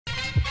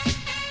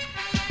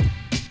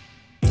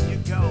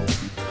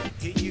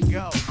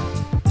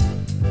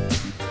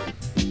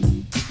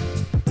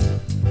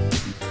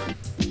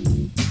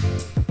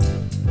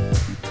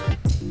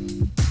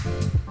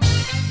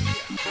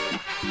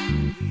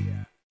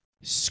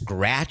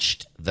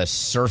Scratched the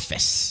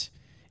surface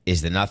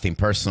is the nothing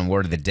personal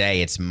word of the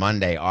day. It's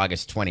Monday,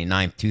 August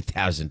 29th,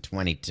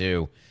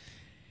 2022.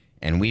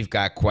 And we've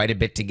got quite a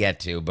bit to get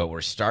to, but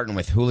we're starting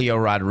with Julio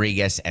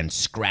Rodriguez and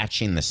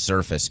scratching the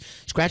surface.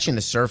 Scratching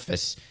the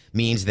surface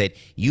means that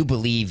you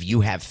believe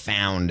you have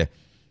found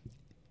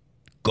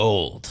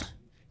gold,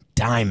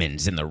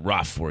 diamonds in the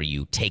rough, where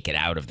you take it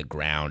out of the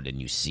ground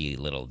and you see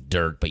little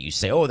dirt, but you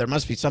say, oh, there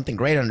must be something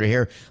great under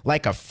here,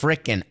 like a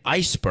frickin'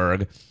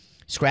 iceberg.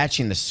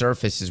 Scratching the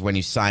surface is when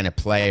you sign a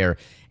player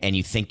and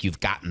you think you've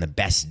gotten the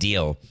best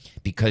deal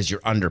because you're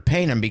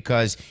underpaying him,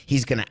 because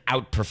he's going to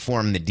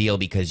outperform the deal,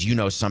 because you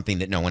know something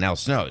that no one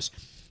else knows.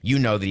 You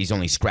know that he's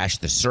only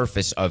scratched the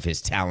surface of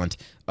his talent,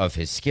 of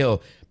his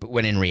skill, but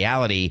when in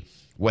reality,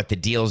 what the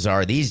deals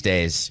are these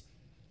days,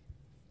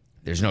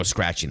 there's no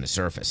scratching the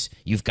surface.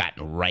 You've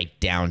gotten right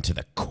down to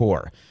the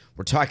core.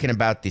 We're talking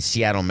about the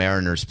Seattle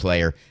Mariners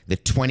player, the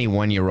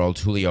 21-year-old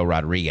Julio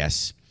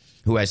Rodriguez,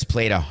 who has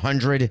played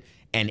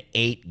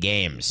 108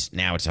 games.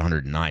 Now it's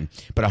 109,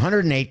 but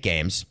 108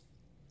 games,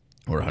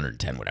 or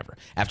 110, whatever.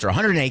 After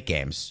 108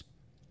 games,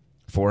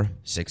 4,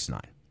 6,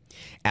 9.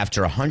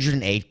 After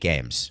 108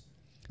 games,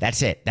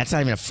 that's it. That's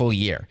not even a full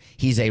year.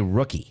 He's a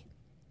rookie.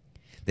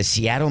 The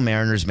Seattle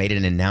Mariners made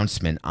an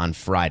announcement on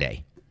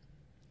Friday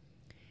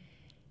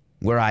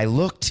where I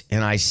looked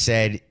and I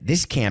said,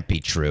 this can't be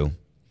true.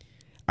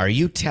 Are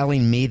you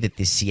telling me that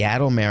the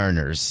Seattle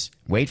Mariners,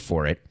 wait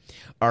for it,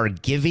 are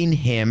giving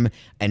him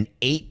an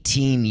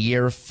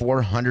 18-year,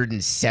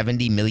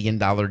 $470 million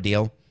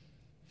deal?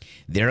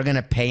 They're going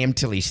to pay him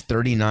till he's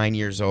 39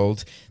 years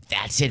old.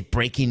 That's it.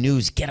 Breaking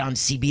news. Get on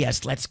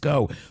CBS. Let's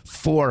go.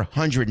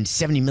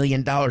 $470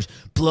 million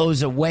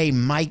blows away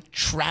Mike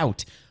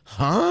Trout.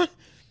 Huh?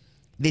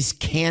 This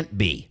can't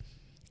be.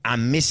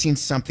 I'm missing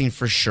something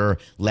for sure.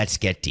 Let's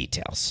get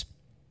details.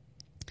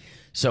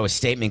 So a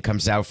statement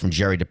comes out from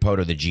Jerry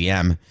DiPoto, the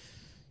GM,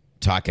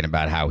 talking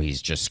about how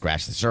he's just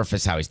scratched the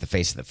surface, how he's the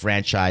face of the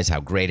franchise, how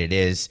great it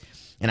is.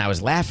 And I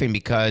was laughing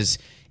because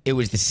it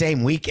was the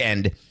same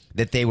weekend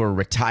that they were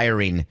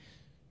retiring.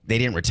 They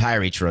didn't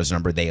retire Ichiro's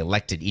number. They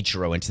elected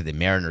Ichiro into the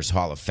Mariners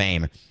Hall of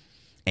Fame.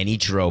 And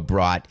Ichiro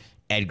brought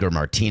Edgar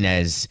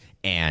Martinez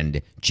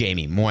and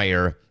Jamie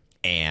Moyer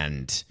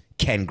and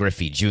Ken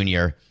Griffey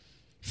Jr.,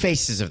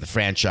 faces of the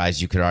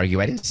franchise, you could argue.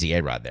 I didn't see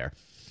A-Rod there,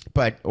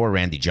 or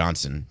Randy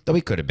Johnson, though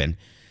he could have been.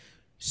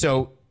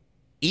 So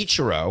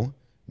Ichiro,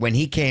 when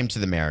he came to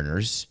the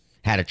Mariners,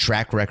 had a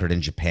track record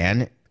in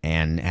Japan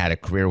and had a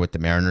career with the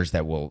Mariners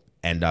that will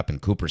end up in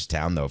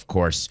Cooperstown, though, of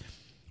course,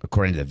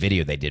 according to the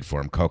video they did for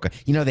him, Coca,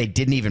 they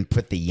didn't even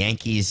put the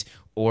Yankees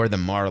or the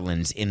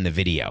Marlins in the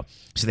video.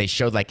 So they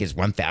showed like his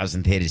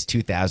 1,000th hit, his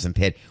 2,000th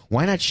hit.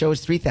 Why not show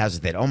his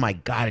 3,000th hit? Oh, my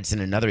God, it's in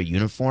another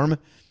uniform.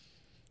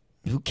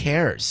 Who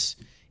cares?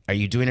 Are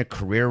you doing a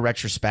career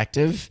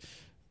retrospective?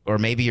 Or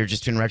maybe you're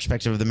just doing a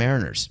retrospective of the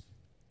Mariners.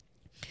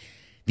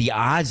 The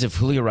odds of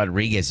Julio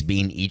Rodriguez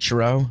being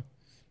Ichiro,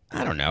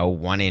 I don't know,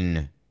 1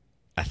 in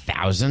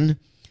 1,000.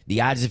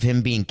 The odds of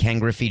him being Ken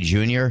Griffey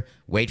Jr.,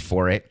 wait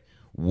for it,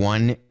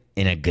 1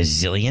 in a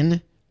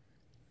gazillion.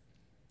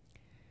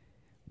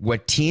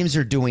 What teams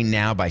are doing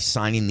now by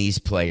signing these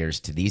players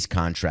to these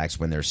contracts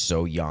when they're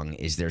so young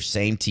is they're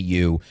saying to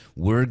you,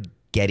 we're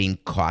getting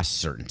cost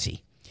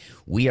certainty.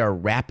 We are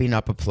wrapping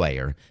up a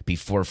player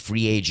before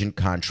free agent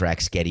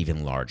contracts get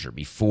even larger,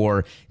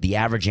 before the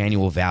average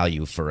annual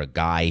value for a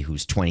guy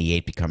who's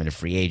 28 becoming a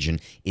free agent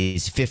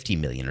is 50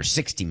 million or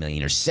 60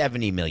 million or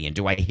 70 million.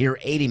 Do I hear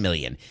 80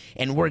 million?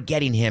 And we're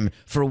getting him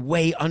for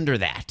way under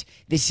that.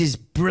 This is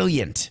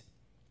brilliant.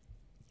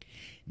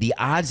 The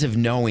odds of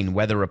knowing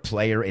whether a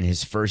player in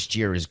his first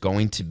year is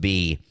going to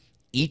be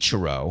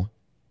Ichiro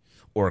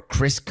or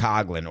Chris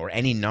Coughlin or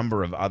any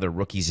number of other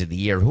rookies of the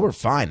year, who are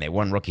fine. They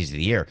won rookies of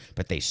the year,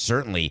 but they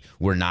certainly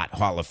were not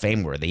Hall of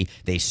Fame worthy.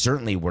 They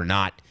certainly were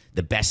not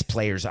the best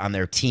players on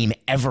their team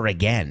ever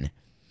again.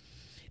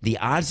 The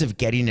odds of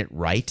getting it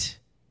right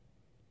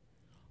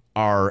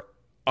are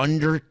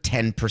under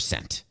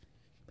 10%.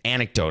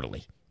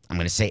 Anecdotally, I'm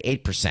going to say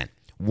 8%,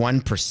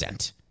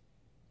 1%.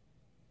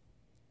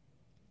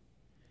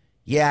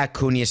 Yeah,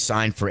 Acuna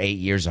signed for 8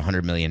 years,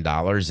 $100 million,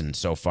 and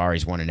so far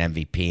he's won an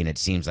MVP, and it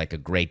seems like a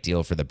great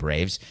deal for the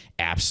Braves.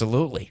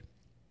 Absolutely.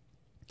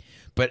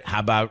 But how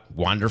about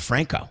Wander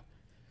Franco?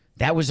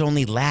 That was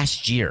only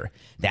last year.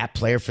 That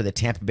player for the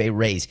Tampa Bay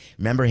Rays.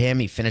 Remember him?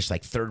 He finished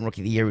like third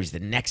rookie of the year. He was the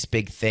next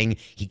big thing.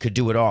 He could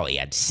do it all. He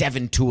had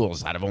 7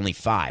 tools out of only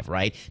 5,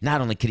 right? Not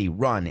only could he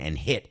run and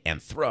hit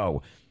and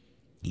throw,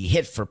 he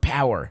hit for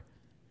power.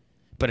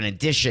 But in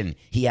addition,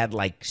 he had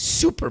like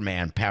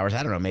Superman powers.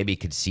 I don't know, maybe he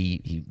could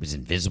see he was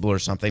invisible or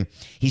something.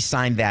 He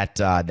signed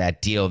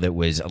that deal that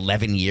was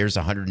 11 years,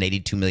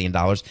 $182 million.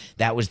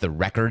 That was the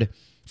record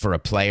for a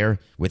player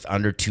with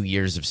under 2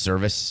 years of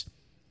service.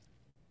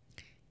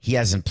 He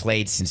hasn't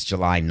played since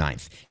July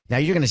 9th. Now,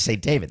 you're going to say,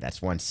 David,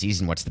 that's one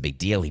season. What's the big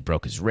deal? He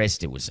broke his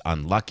wrist. It was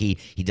unlucky.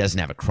 He doesn't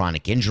have a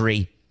chronic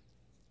injury.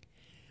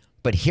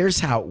 But here's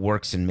how it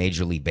works in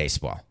Major League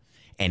Baseball,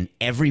 and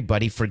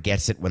everybody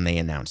forgets it when they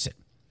announce it.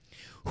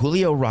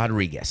 Julio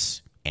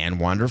Rodriguez and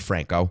Wander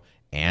Franco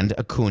and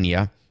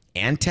Acuna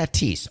and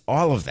Tatis,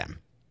 all of them.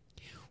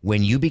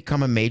 When you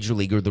become a major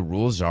leaguer, the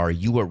rules are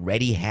you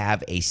already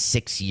have a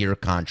 6-year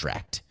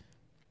contract.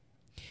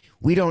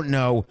 We don't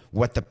know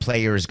what the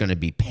player is going to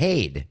be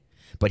paid,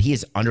 but he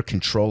is under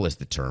control is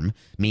the term,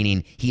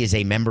 meaning he is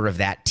a member of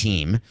that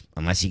team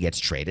unless he gets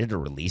traded or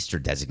released or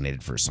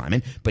designated for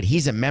assignment, but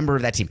he's a member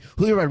of that team.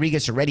 Julio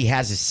Rodriguez already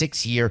has a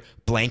 6-year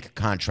blank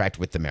contract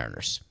with the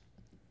Mariners.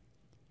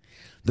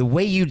 The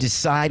way you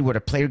decide what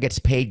a player gets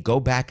paid, go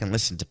back and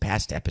listen to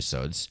past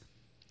episodes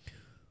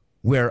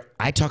where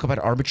I talk about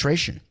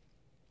arbitration.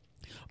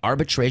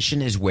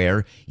 Arbitration is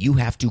where you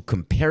have to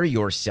compare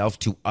yourself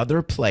to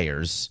other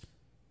players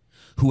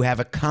who have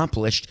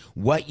accomplished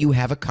what you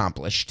have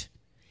accomplished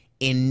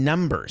in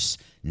numbers,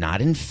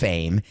 not in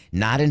fame,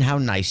 not in how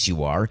nice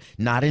you are,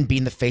 not in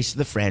being the face of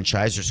the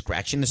franchise or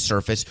scratching the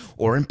surface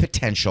or in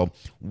potential.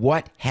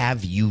 What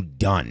have you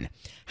done?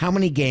 How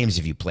many games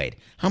have you played?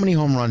 How many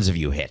home runs have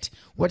you hit?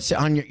 What's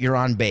on your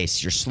on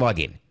base, your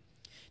slugging?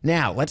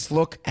 Now, let's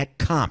look at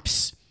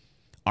comps.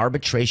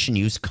 Arbitration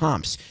use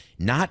comps,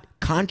 not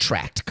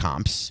contract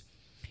comps.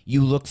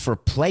 You look for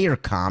player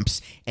comps,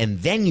 and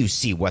then you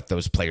see what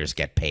those players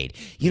get paid.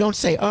 You don't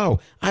say, oh,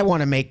 I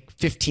want to make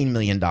 $15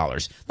 million.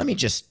 Let me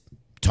just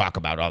talk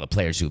about all the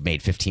players who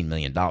made $15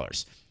 million.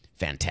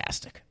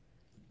 Fantastic.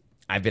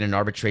 I've been in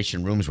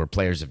arbitration rooms where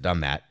players have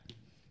done that.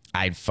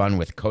 I had fun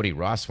with Cody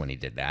Ross when he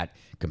did that,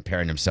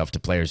 comparing himself to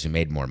players who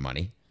made more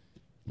money.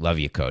 Love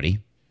you, Cody.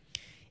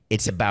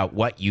 It's about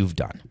what you've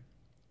done.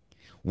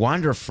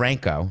 Wander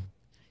Franco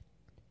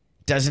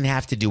doesn't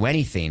have to do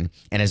anything,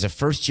 and as a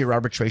first-year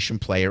arbitration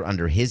player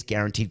under his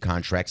guaranteed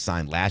contract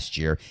signed last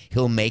year,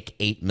 he'll make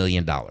 $8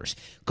 million.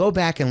 Go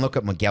back and look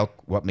at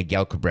what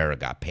Miguel Cabrera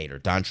got paid or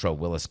Dontrelle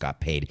Willis got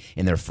paid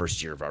in their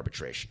first year of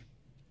arbitration.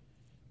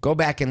 Go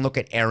back and look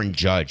at Aaron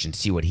Judge and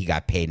see what he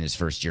got paid in his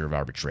first year of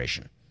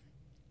arbitration.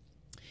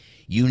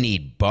 You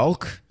need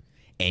bulk,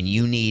 and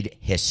you need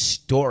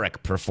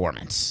historic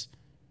performance.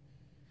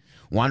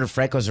 Wander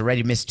Franco's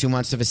already missed 2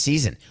 months of a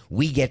season.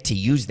 We get to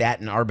use that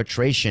in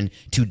arbitration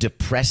to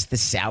depress the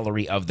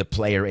salary of the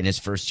player in his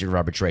first year of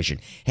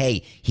arbitration.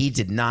 Hey, he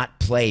did not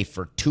play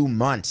for 2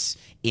 months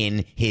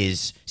in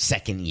his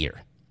second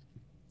year.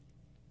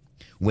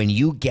 When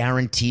you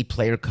guarantee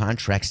player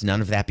contracts, none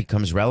of that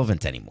becomes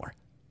relevant anymore.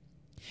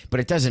 But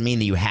it doesn't mean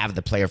that you have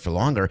the player for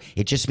longer.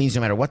 It just means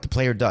no matter what the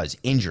player does,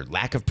 injured,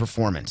 lack of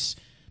performance,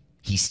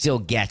 he still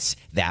gets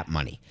that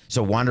money.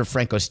 So Wander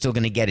Franco's still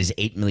going to get his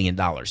 $8 million.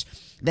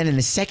 Then in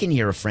the second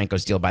year of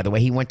Franco's deal, by the way,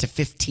 he went to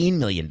 $15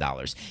 million.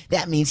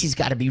 That means he's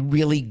got to be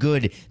really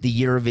good the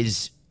year of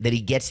that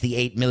he gets the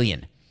 $8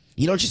 million.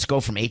 You don't just go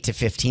from 8 to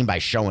 15 by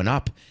showing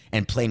up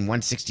and playing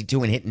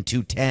 162 and hitting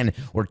 210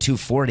 or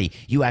 240.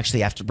 You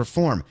actually have to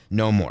perform.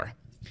 No more.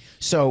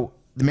 So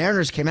the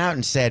Mariners came out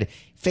and said,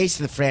 face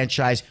of the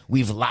franchise,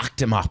 we've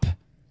locked him up.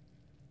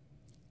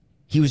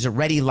 He was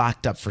already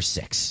locked up for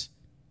 6.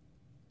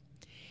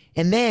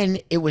 And then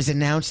it was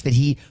announced that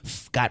he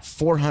got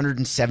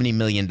 $470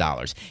 million.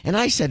 And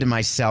I said to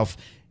myself,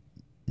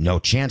 no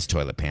chance,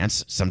 toilet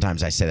pants.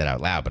 Sometimes I say that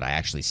out loud, but I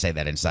actually say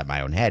that inside my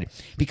own head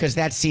because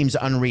that seems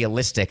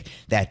unrealistic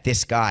that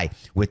this guy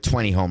with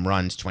 20 home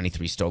runs,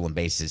 23 stolen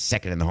bases,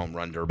 second in the home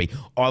run derby,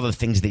 all the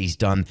things that he's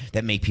done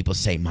that make people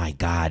say, my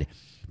God,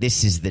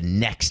 this is the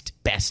next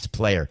best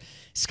player.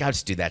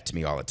 Scouts do that to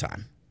me all the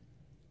time.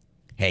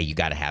 Hey, you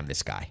got to have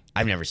this guy.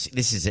 I've never seen,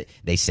 this is it.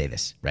 They say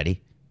this.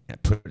 Ready?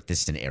 Put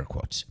this in air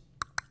quotes.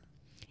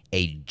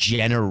 A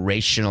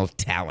generational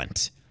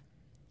talent.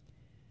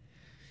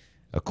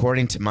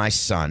 According to my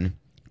son,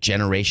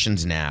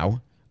 generations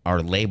now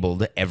are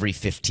labeled every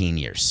 15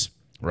 years,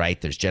 right?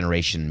 There's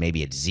generation,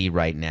 maybe it's Z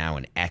right now,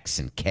 and X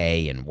and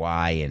K and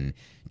Y and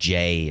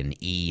J and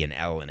E and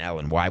L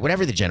and Y,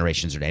 whatever the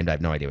generations are named. I have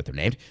no idea what they're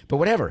named, but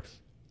whatever.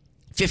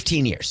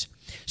 15 years.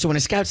 So when a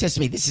scout says to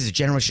me, this is a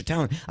generational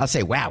talent, I'll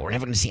say, wow, we're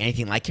never going to see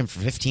anything like him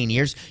for 15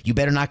 years. You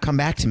better not come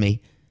back to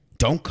me.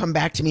 Don't come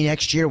back to me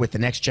next year with the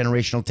next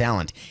generational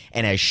talent.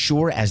 And as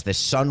sure as the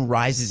sun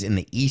rises in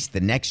the east,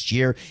 the next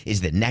year is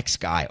the next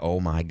guy.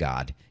 Oh, my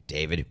God,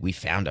 David, we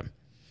found him.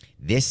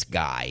 This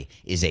guy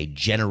is a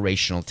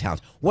generational talent.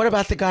 What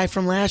about the guy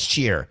from last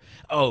year?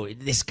 Oh,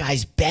 this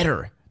guy's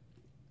better.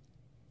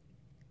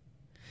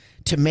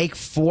 To make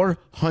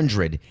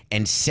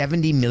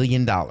 $470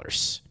 million,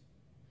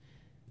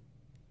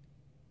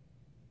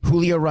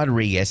 Julio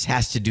Rodriguez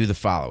has to do the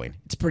following.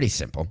 It's pretty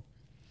simple.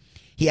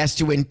 He has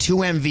to win 2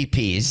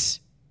 MVPs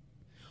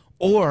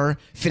or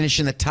finish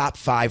in the top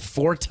 5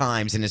 4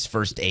 times in his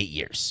first 8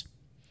 years.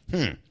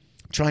 I'm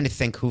trying to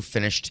think who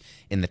finished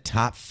in the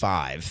top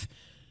 5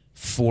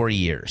 4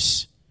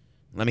 years.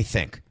 Let me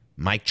think.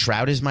 Mike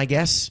Trout is my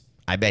guess.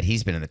 I bet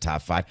he's been in the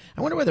top 5.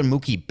 I wonder whether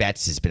Mookie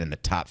Betts has been in the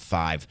top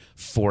 5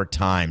 4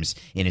 times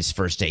in his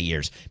first 8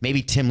 years.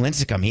 Maybe Tim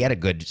Lincecum. He had a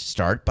good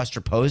start.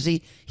 Buster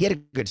Posey. He had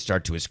a good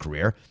start to his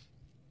career.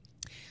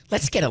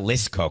 Let's get a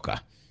list,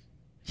 Coca.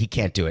 He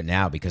can't do it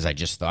now because I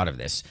just thought of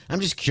this.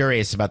 I'm just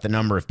curious about the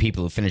number of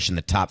people who finish in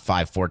the top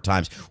 5 4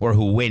 times or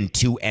who win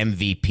 2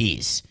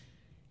 MVPs.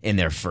 in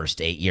their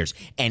first 8 years.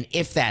 And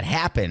if that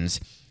happens,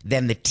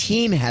 then the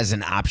team has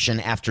an option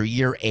after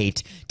year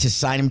 8 to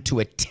sign him to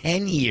a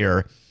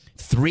 10-year,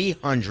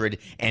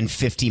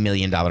 $350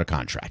 million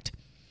contract.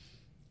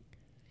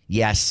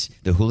 Yes,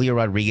 the Julio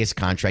Rodriguez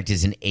contract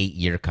is an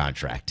 8-year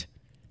contract.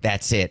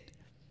 That's it.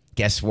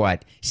 Guess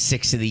what?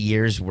 6 of the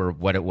years were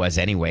what it was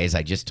anyways,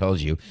 I just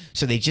told you.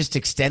 So they just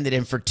extended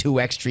him for 2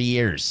 extra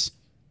years.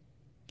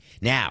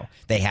 Now,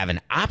 they have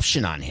an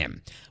option on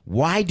him.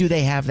 Why do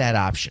they have that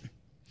option?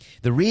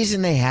 The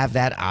reason they have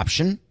that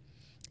option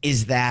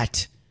is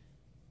that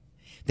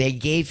they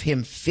gave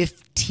him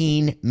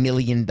 $15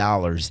 million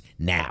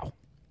now.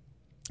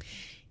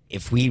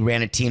 If we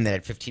ran a team that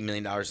had $15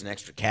 million in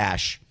extra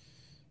cash,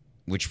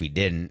 which we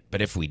didn't,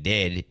 but if we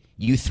did,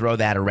 you throw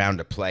that around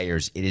to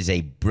players, it is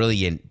a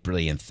brilliant,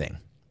 brilliant thing.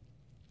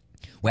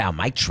 Wow,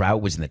 Mike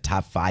Trout was in the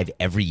top 5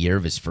 every year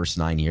of his first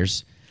 9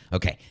 years.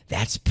 Okay,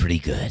 that's pretty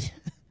good.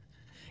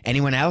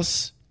 Anyone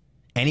else?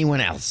 Anyone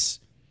else?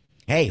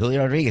 Hey,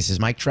 Julio Rodriguez is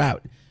Mike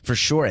Trout for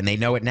sure, and they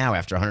know it now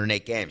after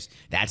 108 games.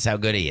 That's how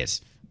good he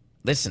is.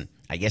 Listen,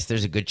 I guess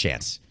there's a good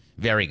chance,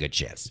 very good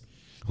chance.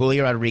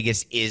 Julio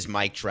Rodriguez is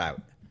Mike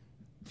Trout.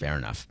 Fair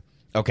enough.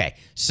 Okay,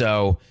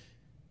 so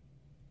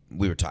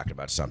we were talking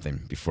about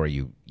something before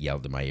you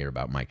yelled in my ear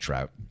about Mike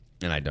Trout,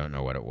 and I don't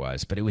know what it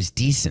was, but it was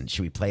decent.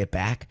 Should we play it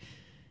back?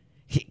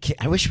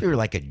 I wish we were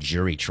like a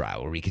jury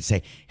trial where we could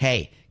say,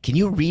 hey, can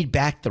you read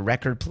back the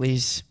record,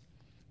 please?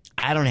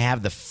 I don't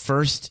have the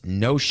first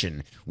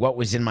notion what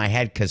was in my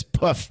head because,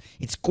 poof,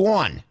 it's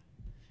gone.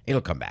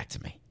 It'll come back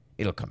to me.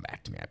 It'll come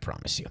back to me, I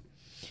promise you.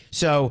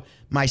 So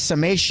my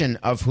summation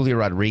of Julio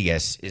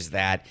Rodriguez is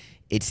that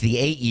it's the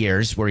 8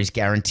 years where he's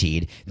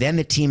guaranteed. Then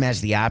the team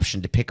has the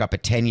option to pick up a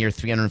 10-year,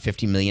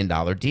 $350 million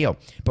deal.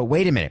 But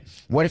wait a minute.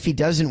 What if he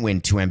doesn't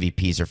win 2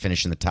 MVPs or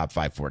finish in the top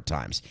 5 4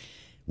 times?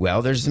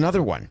 Well, there's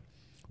another one.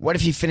 What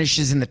if he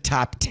finishes in the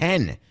top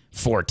 10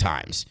 4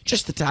 times?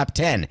 Just the top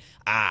 10.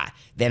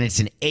 Then it's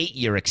an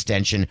 8-year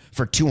extension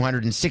for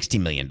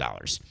 $260 million.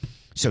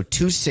 So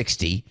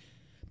 $260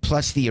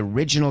 plus the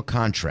original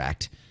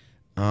contract,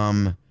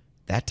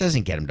 that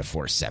doesn't get him to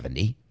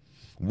 $470.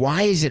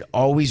 Why is it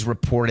always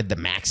reported the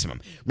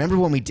maximum? Remember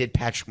when we did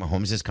Patrick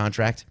Mahomes'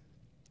 contract?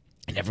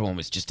 And everyone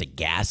was just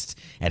aghast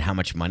at how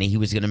much money he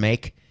was going to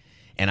make?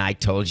 And I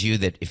told you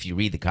that if you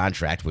read the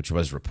contract, which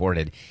was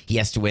reported, he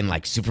has to win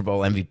like Super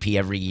Bowl MVP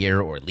every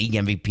year or league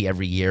MVP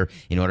every year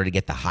in order to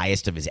get the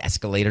highest of his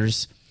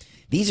escalators.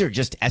 These are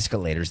just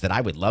escalators that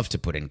I would love to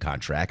put in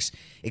contracts,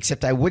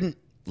 except I wouldn't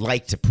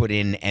like to put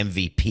in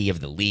MVP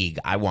of the league.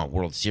 I want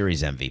World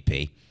Series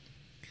MVP.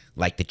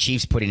 Like the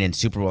Chiefs putting in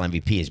Super Bowl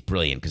MVP is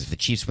brilliant because if the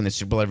Chiefs win the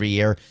Super Bowl every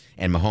year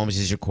and Mahomes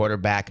is your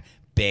quarterback,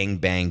 bang,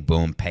 bang,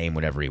 boom, pay him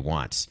whatever he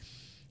wants.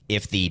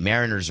 If the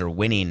Mariners are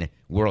winning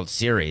World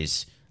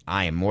Series,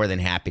 I am more than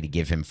happy to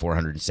give him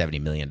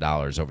 $470 million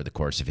over the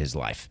course of his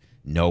life.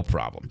 No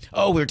problem.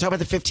 Oh, we were talking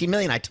about the $15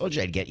 million. I told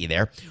you I'd get you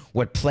there.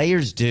 What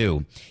players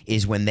do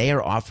is when they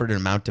are offered an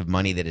amount of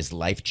money that is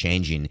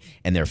life-changing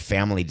and their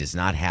family does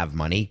not have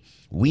money,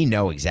 we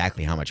know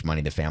exactly how much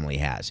money the family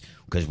has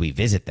because we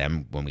visit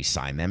them when we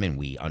sign them and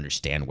we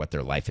understand what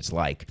their life is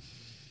like.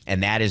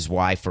 And that is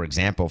why, for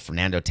example,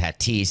 Fernando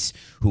Tatis,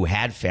 who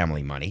had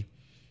family money,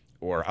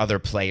 or other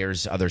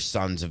players, other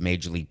sons of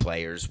major league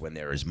players when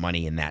there is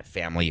money in that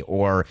family,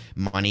 or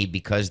money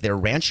because they're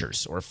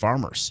ranchers or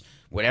farmers,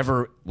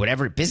 whatever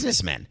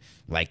businessmen,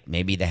 like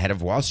maybe the head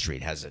of Wall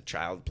Street has a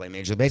child play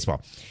Major League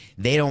Baseball.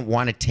 They don't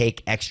want to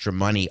take extra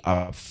money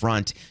up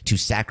front to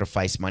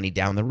sacrifice money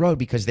down the road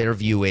because their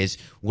view is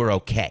we're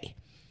okay.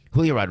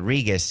 Julio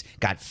Rodriguez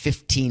got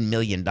 $15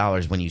 million.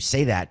 When you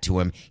say that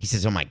to him, he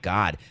says, oh my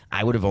God,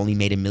 I would have only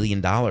made $1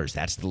 million.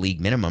 That's the league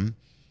minimum.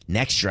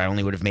 Next year, I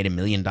only would have made $1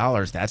 million.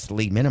 That's the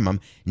league minimum.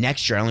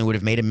 Next year, I only would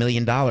have made $1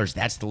 million.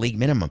 That's the league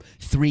minimum.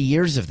 3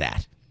 years of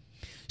that.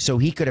 So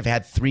he could have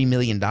had $3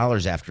 million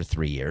after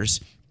 3 years,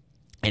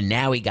 and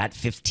now he got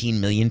 $15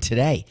 million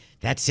today.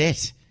 That's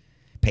it.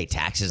 Pay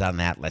taxes on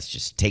that. Let's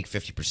just take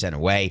 50%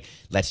 away.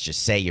 Let's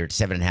just say you're at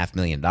 $7.5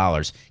 million.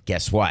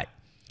 Guess what?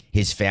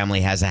 His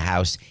family has a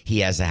house. He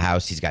has a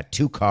house. He's got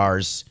 2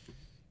 cars,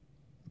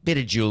 bit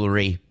of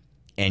jewelry,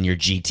 and your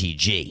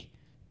GTG.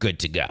 Good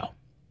to go.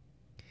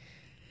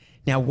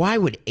 Now, why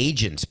would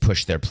agents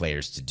push their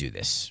players to do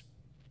this?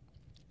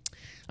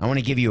 I want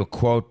to give you a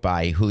quote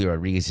by Julio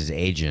Rodriguez's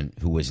agent,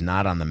 who was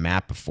not on the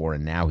map before,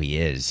 and now he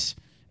is.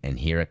 And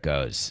here it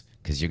goes,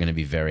 because you're going to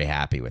be very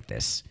happy with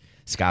this.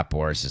 Scott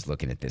Boras is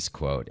looking at this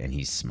quote, and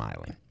he's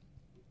smiling.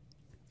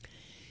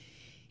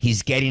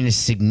 He's getting a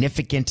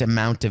significant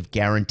amount of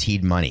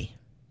guaranteed money,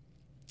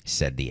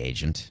 said the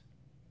agent.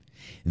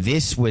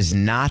 This was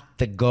not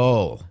the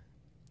goal,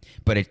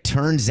 but it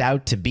turns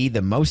out to be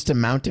the most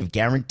amount of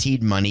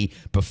guaranteed money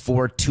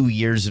before 2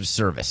 years of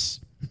service.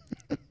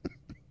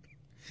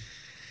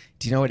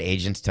 Do you know what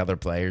agents tell their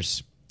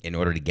players in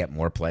order to get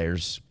more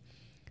players?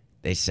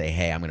 They say,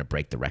 hey, I'm going to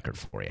break the record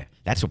for you.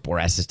 That's what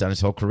Boras has done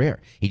his whole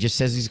career. He just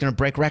says he's going to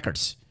break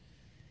records.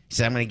 He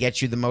said, I'm going to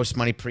get you the most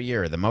money per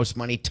year, or the most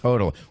money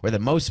total, or the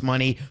most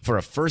money for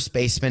a first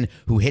baseman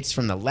who hits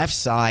from the left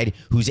side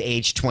who's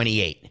age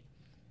 28.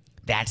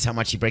 That's how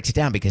much he breaks it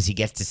down, because he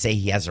gets to say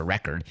he has a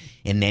record,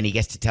 and then he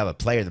gets to tell the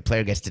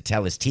player gets to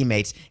tell his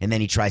teammates, and then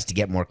he tries to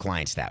get more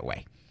clients that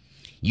way.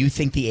 You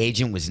think the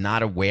agent was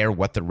not aware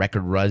what the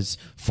record was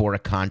for a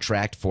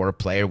contract for a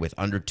player with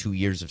under 2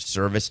 years of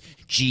service?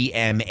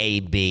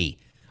 GMAB.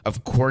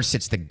 Of course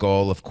it's the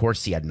goal. Of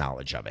course he had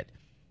knowledge of it.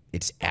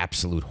 It's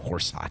absolute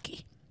horse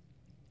hockey.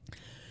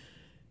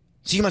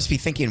 So you must be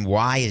thinking,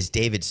 why is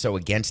David so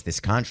against this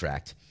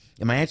contract?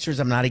 And my answer is,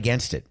 I'm not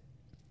against it.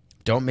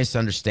 Don't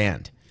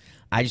misunderstand.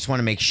 I just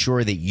want to make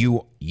sure that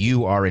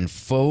you are in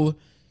full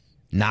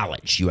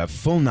knowledge. You have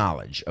full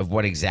knowledge of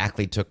what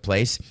exactly took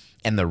place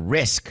and the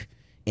risk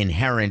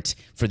inherent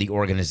for the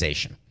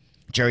organization.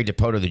 Jerry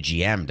Dipoto, the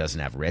GM, doesn't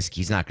have risk.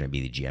 He's not going to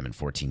be the GM in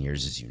 14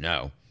 years, as you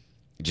know.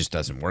 It just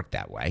doesn't work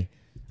that way.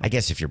 I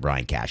guess if you're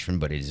Brian Cashman,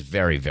 but it is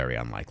very, very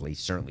unlikely.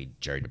 Certainly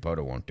Jerry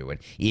Dipoto won't do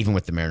it, even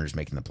with the Mariners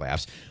making the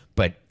playoffs.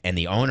 And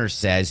the owner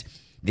says,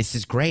 this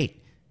is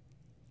great.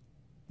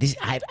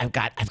 I've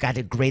got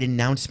a great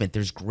announcement.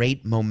 There's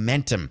great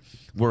momentum.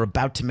 We're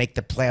about to make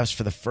the playoffs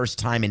for the first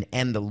time and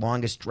end the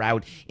longest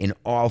drought in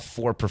all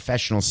 4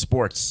 professional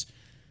sports.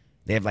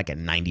 They have like a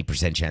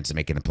 90% chance of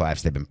making the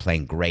playoffs. They've been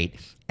playing great,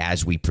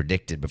 as we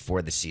predicted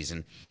before the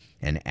season,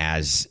 and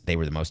as they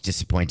were the most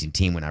disappointing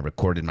team when I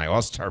recorded my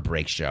All-Star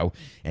break show,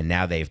 and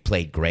now they've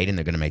played great and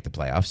they're going to make the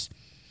playoffs.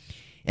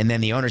 And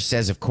then the owner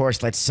says, of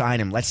course, let's sign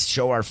him. Let's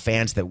show our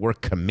fans that we're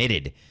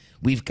committed.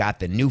 We've got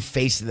the new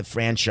face of the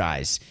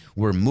franchise.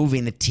 We're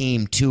moving the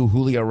team to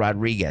Julio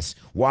Rodriguez.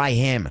 Why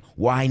him?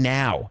 Why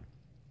now?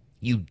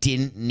 You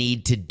didn't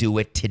need to do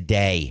it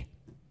today.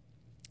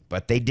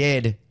 But they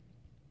did.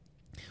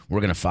 We're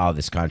going to follow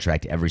this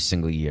contract every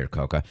single year,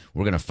 Coca.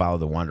 We're going to follow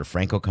the Wander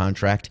Franco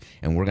contract,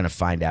 and we're going to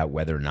find out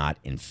whether or not,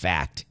 in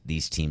fact,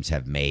 these teams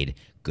have made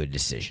good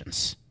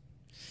decisions.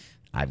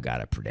 I've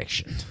got a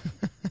prediction.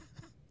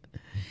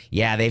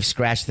 Yeah, they've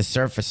scratched the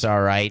surface,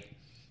 all right,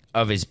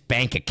 of his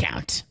bank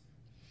account.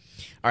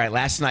 All right,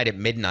 last night at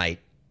midnight,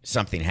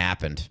 something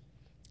happened,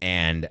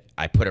 and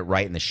I put it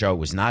right in the show. It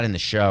was not in the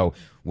show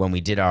when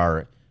we did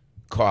our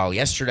call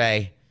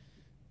yesterday.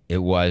 It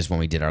was when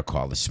we did our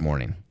call this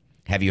morning.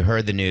 Have you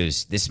heard the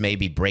news? This may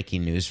be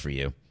breaking news for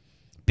you.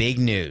 Big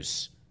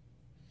news.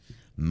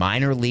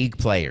 Minor league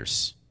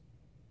players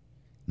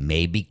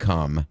may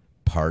become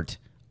part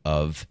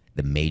of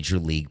the Major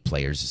League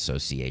Players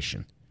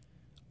Association.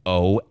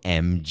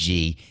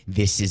 OMG.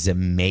 This is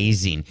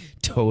amazing.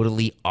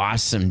 Totally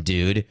awesome,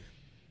 dude.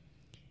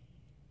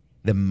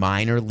 The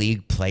minor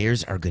league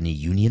players are going to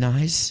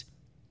unionize?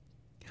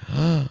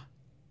 Let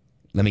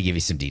me give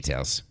you some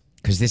details,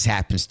 because this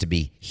happens to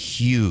be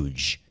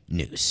huge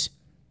news.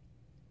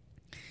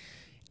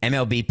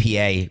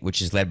 MLBPA,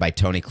 which is led by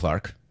Tony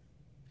Clark,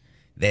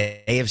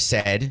 they have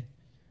said,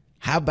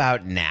 how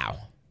about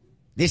now?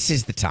 This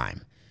is the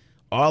time.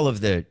 All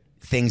of the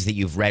things that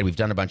you've read, we've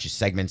done a bunch of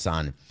segments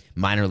on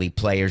minor league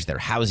players. Their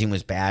housing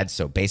was bad,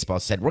 so baseball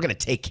said, we're going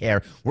to take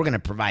care. We're going to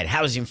provide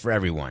housing for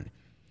everyone.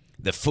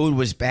 The food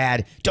was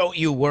bad. Don't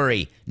you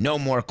worry. No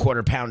more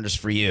quarter pounders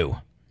for you.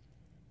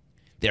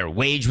 Their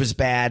wage was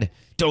bad.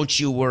 Don't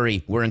you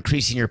worry. We're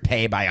increasing your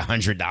pay by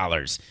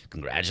 $100.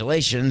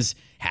 Congratulations.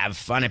 Have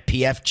fun at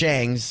P.F.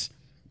 Chang's.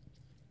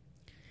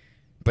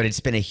 But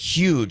it's been a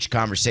huge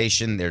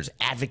conversation. There's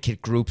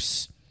advocate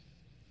groups.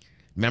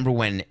 Remember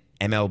when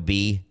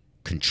MLB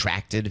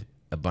contracted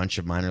a bunch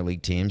of minor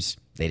league teams?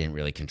 They didn't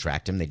really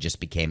contract them. They just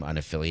became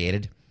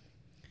unaffiliated.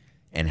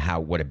 And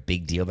what a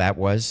big deal that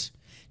was.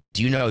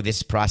 Do you know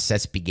this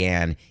process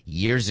began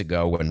years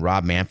ago when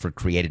Rob Manfred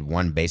created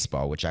One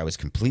Baseball, which I was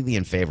completely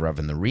in favor of.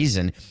 And the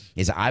reason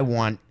is I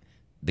want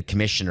the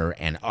commissioner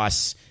and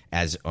us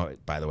as,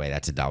 by the way,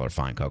 that's a $1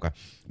 fine, Coca.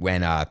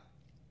 When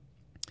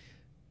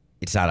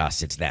it's not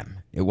us, it's them.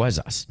 It was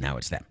us. Now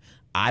it's them.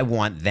 I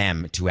want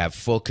them to have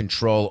full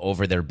control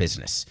over their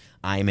business.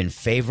 I am in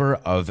favor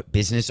of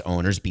business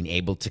owners being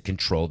able to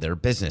control their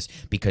business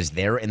because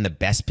they're in the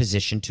best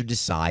position to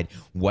decide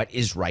what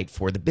is right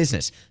for the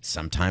business.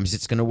 Sometimes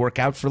it's going to work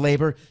out for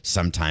labor.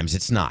 Sometimes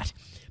it's not.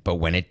 But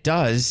when it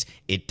does,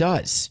 it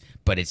does.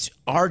 But it's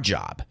our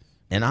job.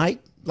 And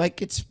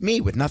it's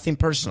me with nothing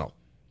personal.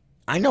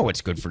 I know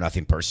what's good for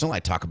nothing personal. I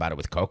talk about it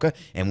with Coca,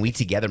 and we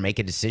together make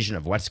a decision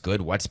of what's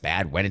good, what's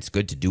bad, when it's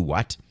good to do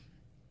what.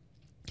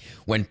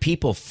 When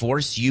people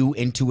force you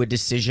into a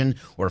decision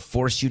or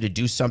force you to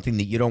do something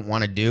that you don't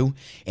want to do,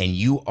 and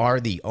you are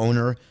the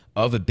owner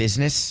of a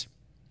business,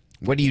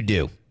 what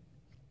do?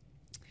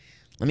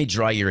 Let me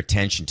draw your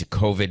attention to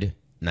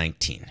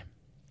COVID-19.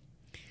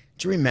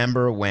 Do you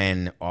remember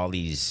when all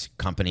these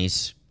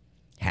companies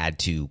had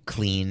to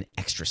clean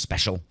extra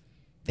special?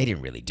 They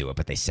didn't really do it,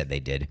 but they said they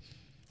did.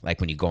 Like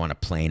when you go on a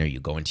plane or you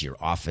go into your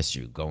office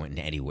or you go in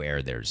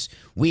anywhere,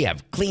 we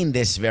have cleaned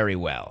this very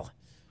well.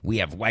 We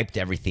have wiped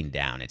everything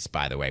down. It's,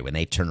 by the way, when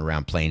they turn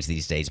around planes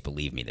these days,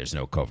 believe me, there's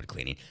no COVID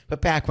cleaning.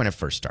 But back when it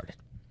first started.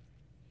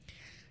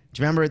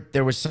 Do you remember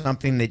there was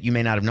something that you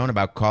may not have known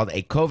about called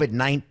a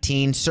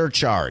COVID-19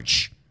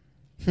 surcharge?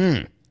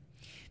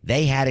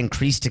 They had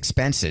increased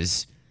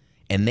expenses,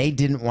 and they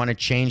didn't want to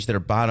change their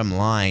bottom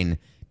line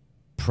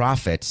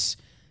profits,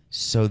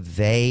 so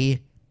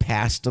they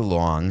passed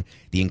along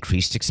the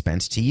increased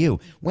expense to you.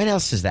 When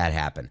else does that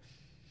happen?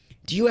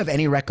 Do you have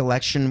any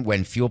recollection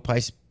when fuel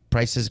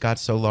prices got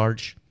so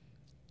large?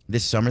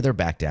 This summer, they're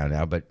back down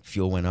now, but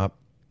fuel went up.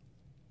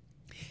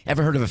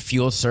 Ever heard of a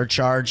fuel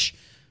surcharge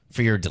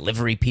for your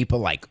delivery people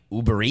like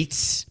Uber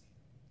Eats?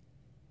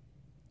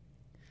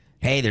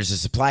 Hey, there's a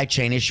supply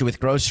chain issue with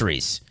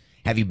groceries.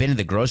 Have you been to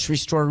the grocery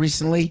store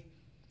recently?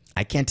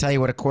 I can't tell you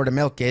what a quart of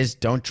milk is.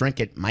 Don't drink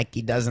it.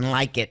 Mikey doesn't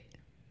like it.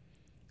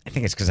 I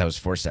think it's because I was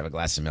forced to have a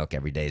glass of milk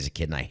every day as a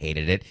kid, and I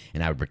hated it,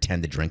 and I would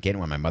pretend to drink it. And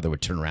when my mother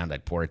would turn around,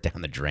 I'd pour it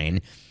down the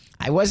drain.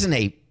 I wasn't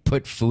a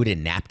put food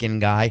in napkin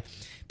guy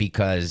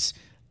because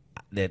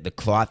the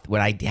cloth, when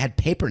I had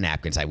paper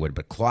napkins, I would,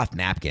 but cloth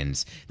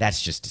napkins,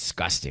 that's just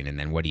disgusting. And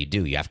then what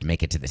do? You have to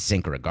make it to the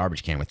sink or a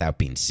garbage can without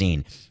being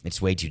seen.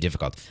 It's way too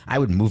difficult. I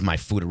would move my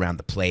food around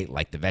the plate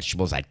like the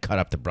vegetables. I'd cut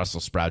up the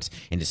Brussels sprouts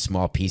into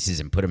small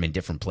pieces and put them in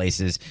different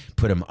places,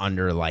 put them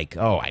under like,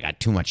 oh, I got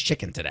too much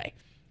chicken today.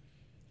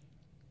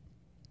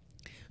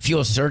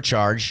 Fuel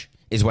surcharge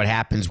is what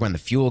happens when the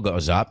fuel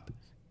goes up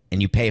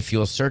and you pay a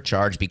fuel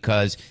surcharge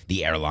because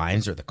the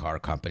airlines or the car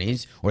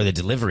companies or the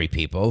delivery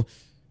people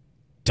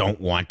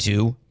don't want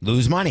to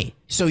lose money.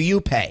 So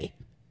you pay.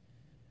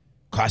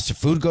 Cost of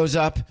food goes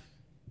up.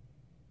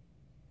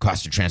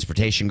 Cost of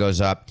transportation goes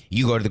up.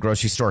 You go to the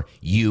grocery store,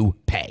 you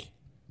pay.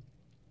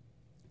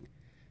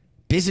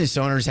 Business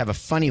owners have a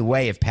funny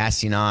way of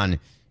passing on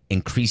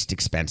increased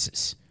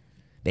expenses.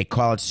 They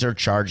call it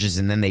surcharges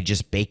and then they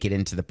just bake it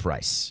into the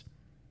price.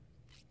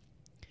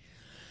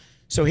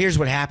 So here's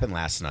what happened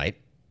last night.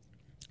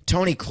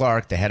 Tony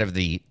Clark, the head of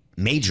the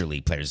Major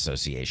League Players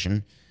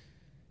Association,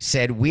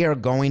 said, we are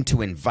going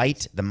to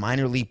invite the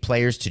minor league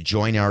players to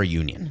join our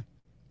union.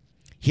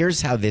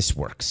 Here's how this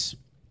works.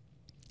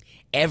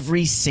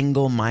 Every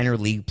single minor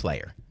league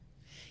player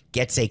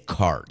gets a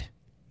card.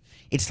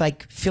 It's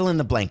like fill in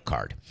the blank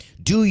card.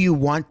 Do you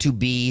want to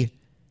be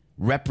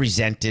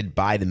represented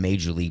by the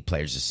Major League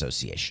Players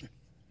Association?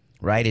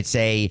 Right? It's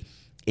a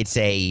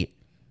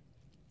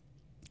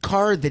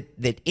card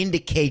that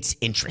indicates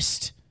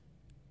interest.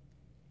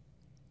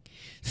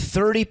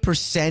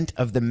 30%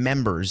 of the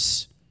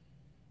members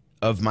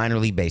of minor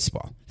league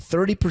baseball,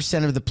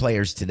 30% of the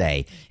players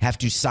today have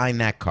to sign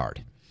that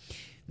card.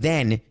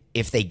 Then,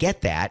 if they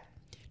get that,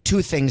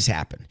 two things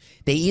happen.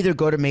 They either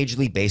go to Major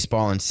League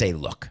Baseball and say,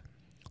 look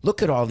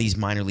at all these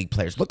minor league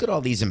players. Look at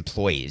all these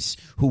employees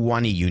who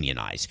want to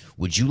unionize.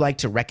 Would you like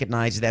to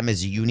recognize them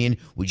as a union?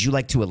 Would you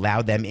like to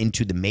allow them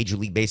into the Major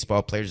League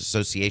Baseball Players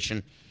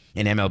Association?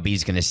 And MLB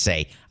is going to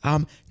say,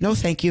 no,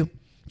 thank you.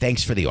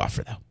 Thanks for the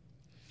offer, though.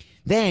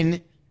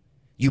 Then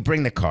you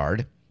bring the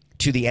card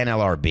to the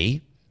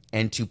NLRB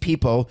and to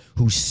people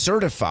who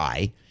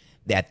certify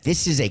that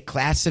this is a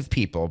class of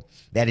people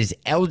that is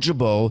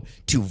eligible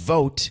to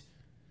vote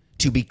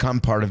to become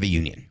part of a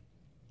union.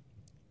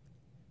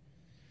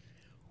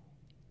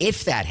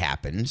 If that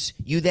happens,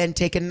 you then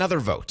take another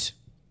vote.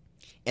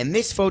 And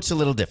this vote's a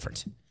little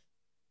different.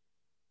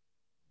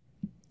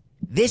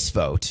 This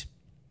vote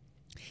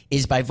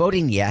is by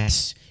voting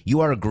yes, you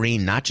are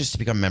agreeing not just to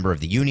become a member of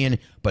the union,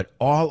 but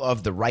all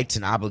of the rights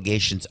and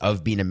obligations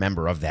of being a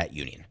member of that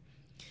union.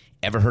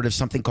 Ever heard of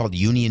something called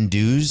union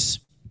dues?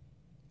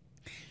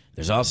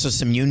 There's also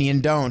some union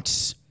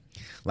don'ts.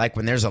 Like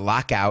when there's a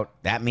lockout,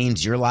 that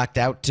means you're locked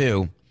out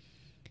too,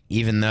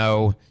 even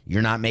though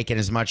you're not making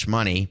as much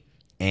money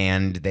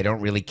and they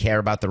don't really care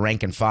about the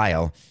rank and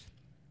file,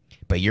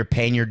 but you're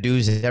paying your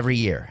dues every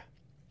year,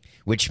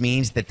 which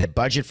means that the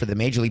budget for the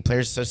Major League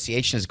Players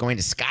Association is going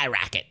to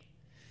skyrocket.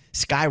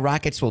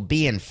 Skyrockets will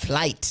be in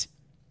flight.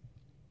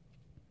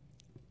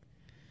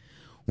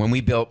 When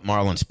we built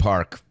Marlins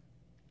Park,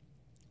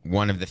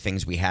 one of the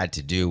things we had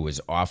to do was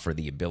offer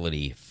the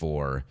ability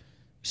for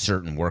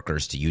certain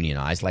workers to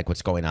unionize, like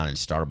what's going on in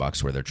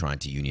Starbucks where they're trying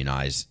to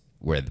unionize,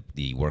 where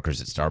the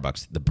workers at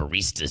Starbucks, the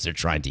baristas, are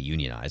trying to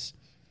unionize.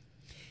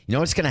 You know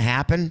what's going to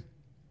happen?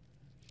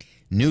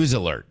 News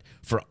alert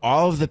for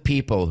all of the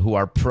people who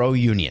are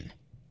pro-union.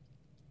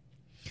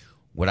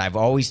 What I've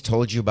always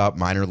told you about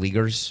minor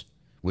leaguers,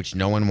 which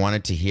no one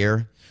wanted to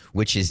hear,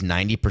 which is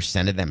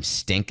 90% of them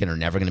stink and are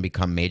never going to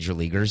become major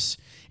leaguers,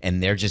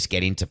 and they're just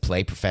getting to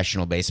play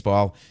professional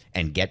baseball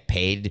and get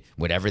paid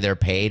whatever they're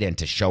paid and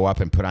to show up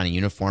and put on a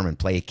uniform and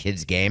play a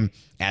kid's game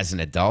as an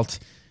adult.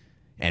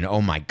 And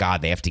oh my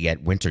God, they have to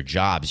get winter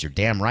jobs. You're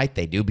damn right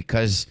they do,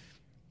 because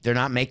they're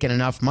not making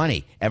enough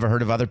money. Ever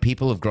heard of other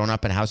people who've grown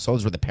up in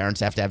households where the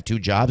parents have to have two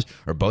jobs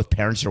or both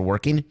parents are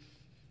working?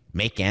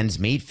 Make ends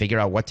meet, figure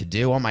out what to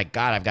do. Oh my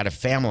God, I've got a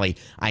family.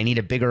 I need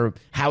a bigger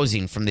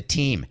housing from the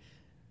team.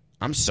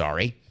 I'm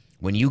sorry.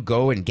 When you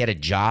go and get a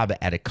job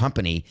at a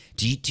company,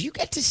 do you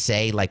get to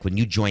say, like when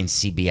you join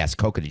CBS,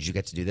 Coca, did you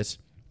get to do this?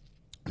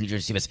 New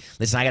Jersey CBS,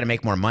 listen, I got to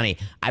make more money.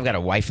 I've got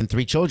a wife and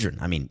 3 children.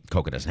 I mean,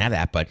 Coca doesn't have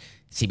that, but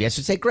CBS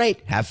would say,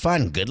 great, have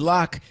fun, good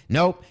luck.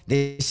 Nope,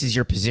 this is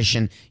your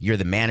position. You're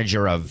the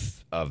manager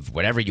of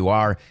whatever you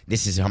are.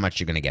 This is how much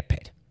you're going to get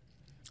paid.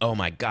 Oh,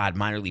 my God,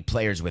 minor league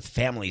players with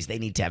families, they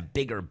need to have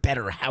bigger,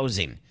 better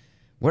housing.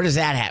 Where does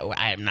that have?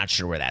 I'm not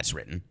sure where that's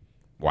written,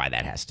 why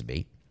that has to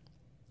be.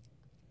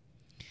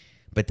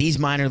 But these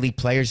minor league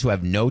players who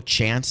have no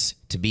chance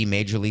to be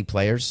major league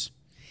players,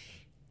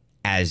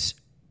 as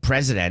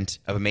president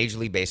of a Major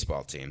League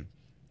Baseball team,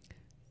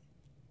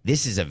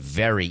 this is a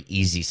very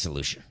easy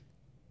solution.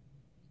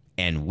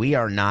 And we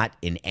are not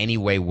in any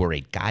way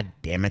worried. God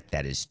damn it,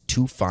 that is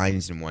 2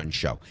 fines in one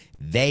show.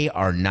 They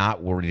are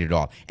not worried at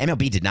all.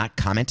 MLB did not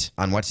comment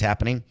on what's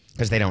happening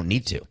because they don't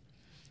need to,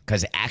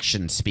 because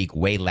actions speak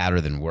way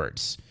louder than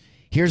words.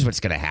 Here's what's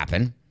going to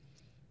happen.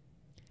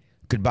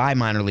 Goodbye,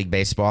 minor league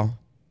baseball.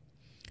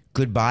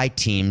 Goodbye,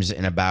 teams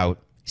in about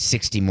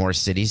 60 more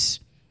cities.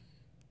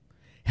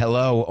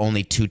 Hello,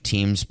 only 2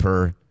 teams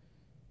per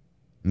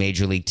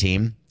major league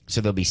team. So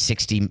there'll be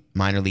 60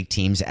 minor league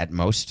teams at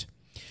most.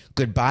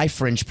 Goodbye,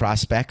 fringe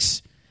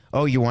prospects.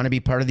 Oh, you want to be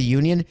part of the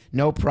union?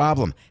 No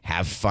problem.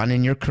 Have fun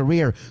in your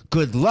career.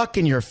 Good luck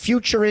in your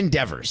future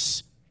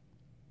endeavors.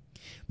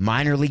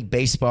 Minor league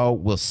baseball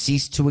will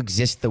cease to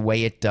exist the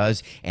way it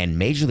does, and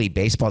Major League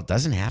Baseball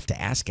doesn't have to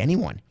ask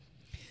anyone.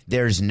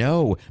 There's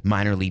no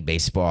minor league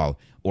baseball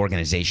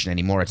organization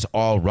anymore. It's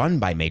all run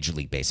by Major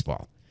League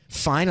Baseball.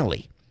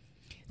 Finally.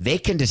 They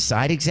can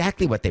decide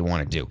exactly what they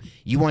want to do.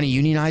 You want to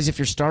unionize if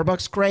you're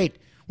Starbucks? Great.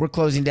 We're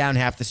closing down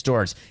half the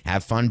stores.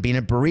 Have fun being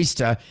a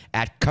barista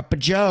at Cup of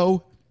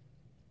Joe.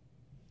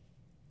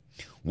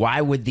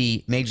 Why would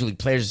the Major League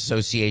Players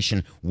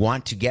Association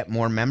want to get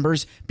more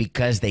members?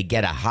 Because they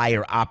get a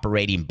higher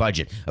operating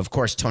budget. Of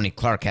course, Tony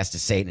Clark has to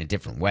say it in a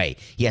different way.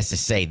 He has to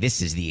say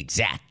this is the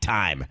exact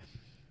time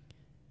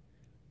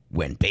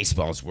when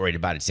baseball is worried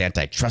about its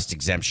antitrust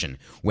exemption,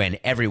 when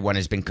everyone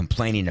has been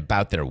complaining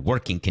about their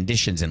working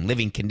conditions and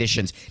living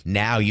conditions.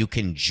 Now you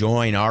can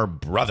join our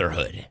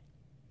brotherhood.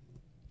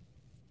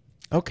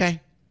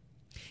 Okay.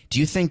 Do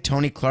you think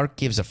Tony Clark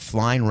gives a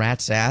flying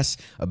rat's ass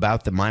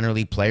about the minor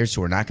league players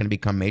who are not going to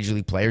become major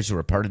league players who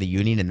are part of the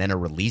union and then are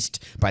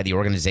released by the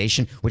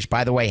organization, which,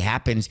 by the way,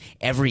 happens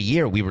every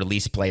year? We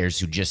release players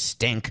who just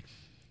stink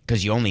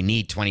because you only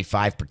need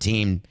 25 per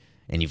team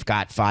and you've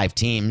got 5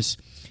 teams.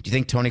 Do you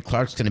think Tony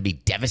Clark's going to be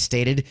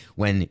devastated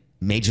when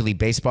Major League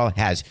Baseball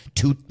has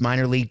 2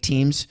 minor league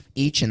teams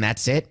each and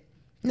that's it?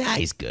 Nah,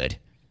 he's good.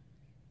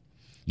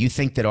 You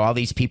think that all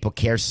these people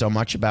care so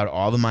much about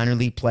all the minor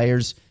league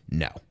players?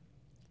 No.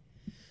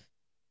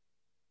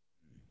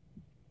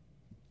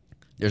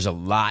 There's a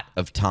lot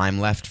of time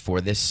left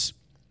for this.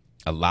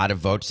 A lot of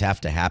votes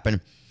have to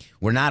happen.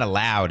 We're not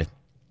allowed,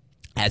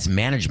 as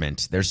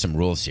management, there's some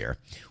rules here.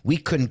 We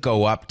couldn't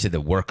go up to the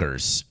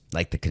workers,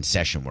 like the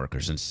concession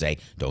workers, and say,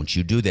 don't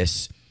you do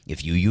this.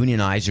 If you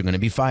unionize, you're going to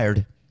be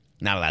fired.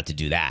 Not allowed to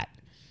do that.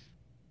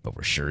 But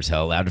we're sure as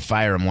hell allowed to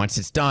fire them once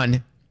it's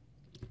done.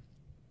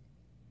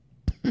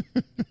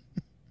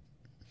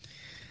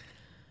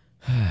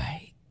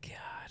 My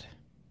God.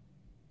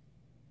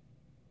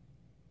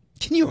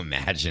 Can you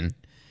imagine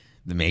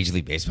the Major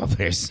League Baseball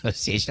Players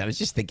Association? I was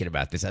just thinking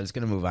about this. I was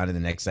going to move on to the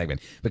next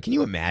segment. But can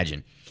you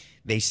imagine?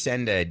 They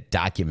send a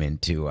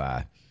document to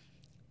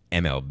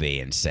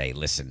MLB and say,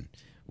 listen,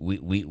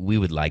 we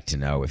would like to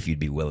know if you'd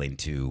be willing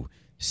to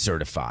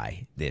certify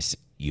this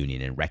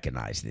union and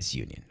recognize this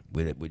union.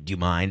 Would you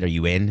mind? Are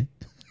you in?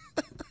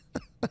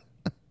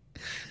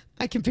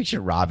 I can picture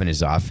Rob in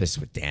his office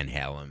with Dan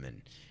Hallam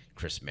and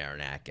Chris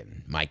Marinak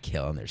and Mike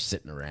Hill, and they're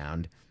sitting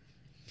around.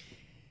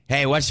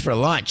 Hey, what's for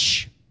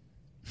lunch?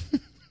 All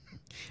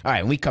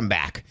right, when we come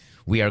back,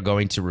 we are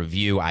going to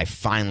review. I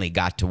finally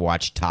got to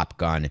watch Top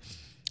Gun,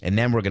 and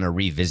then we're going to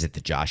revisit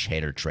the Josh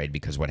Hader trade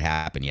because what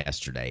happened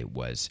yesterday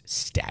was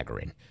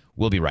staggering.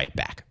 We'll be right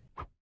back.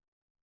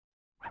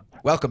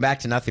 Welcome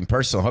back to Nothing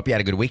Personal. Hope you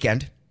had a good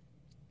weekend.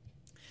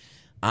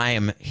 I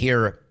am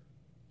here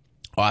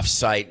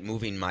off-site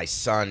moving my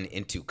son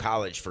into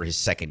college for his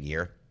second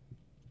year.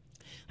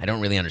 I don't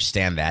really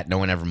understand that. No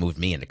one ever moved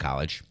me into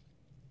college.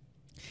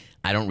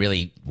 I don't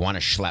really want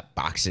to schlep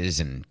boxes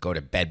and go to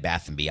Bed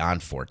Bath &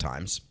 Beyond 4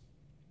 times.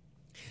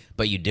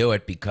 But you do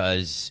it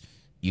because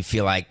you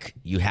feel like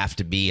you have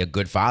to be a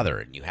good father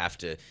and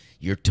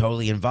you're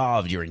totally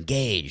involved, you're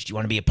engaged, you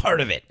want to be a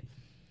part of it.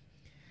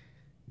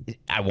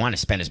 I want to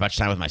spend as much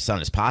time with my son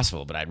as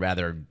possible, but I'd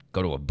rather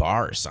go to a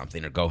bar or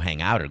something or go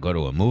hang out or go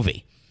to a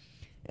movie.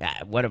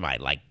 What am I,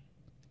 like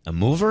a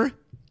mover?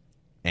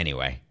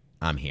 Anyway,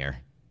 I'm here.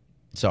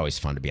 It's always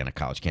fun to be on a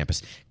college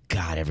campus.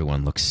 God,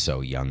 everyone looks so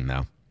young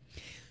now.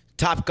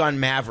 Top Gun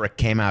Maverick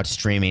came out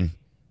streaming.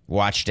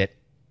 Watched it.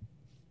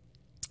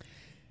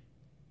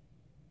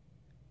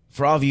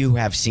 For all of you who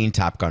have seen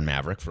Top Gun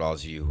Maverick, for all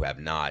of you who have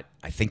not,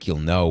 I think you'll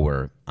know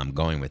where I'm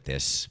going with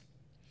this.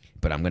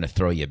 But I'm going to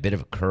throw you a bit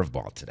of a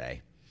curveball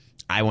today.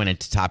 I went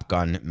into Top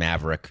Gun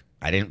Maverick.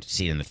 I didn't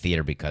see it in the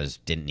theater because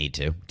didn't need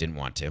to, didn't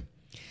want to.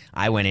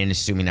 I went in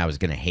assuming I was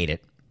going to hate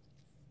it.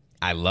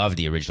 I love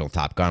the original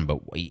Top Gun,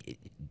 but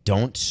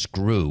don't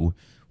screw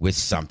with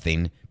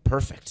something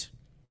perfect.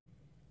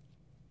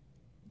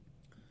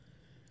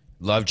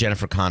 Love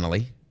Jennifer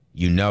Connelly.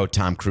 You know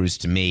Tom Cruise,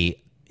 to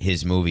me,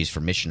 his movies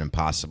from Mission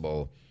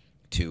Impossible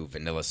to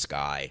Vanilla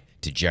Sky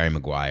to Jerry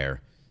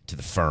Maguire to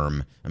The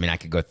Firm. I mean, I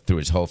could go through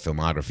his whole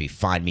filmography.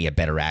 Find me a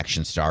better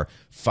action star.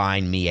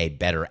 Find me a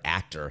better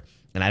actor.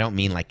 And I don't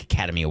mean like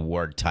Academy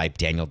Award type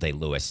Daniel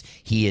Day-Lewis.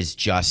 He is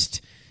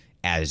just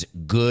as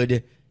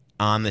good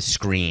on the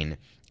screen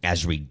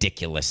as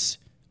ridiculous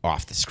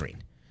off the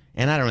screen.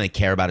 And I don't really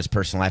care about his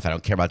personal life. I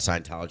don't care about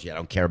Scientology. I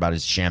don't care about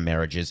his sham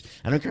marriages.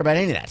 I don't care about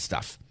any of that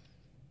stuff.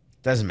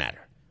 Doesn't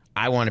matter.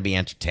 I want to be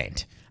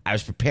entertained. I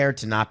was prepared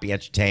to not be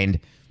entertained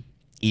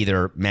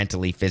either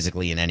mentally,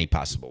 physically, in any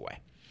possible way.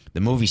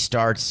 The movie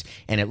starts,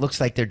 and it looks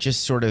like they're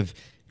just sort of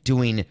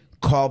doing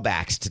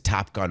callbacks to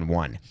Top Gun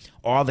 1.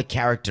 All the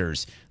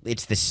characters,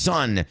 it's the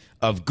son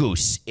of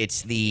Goose.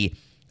 It's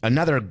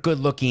another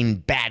good-looking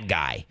bad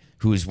guy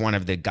who's one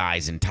of the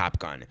guys in Top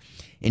Gun.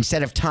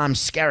 Instead of Tom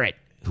Skerritt,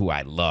 who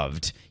I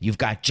loved, you've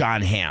got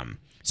John Hamm.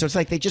 So it's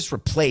like they just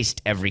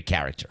replaced every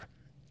character.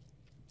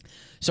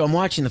 So I'm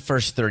watching the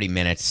first 30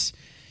 minutes,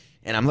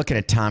 and I'm looking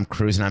at Tom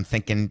Cruise, and I'm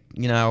thinking,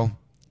 you know,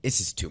 this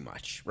is too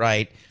much,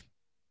 right?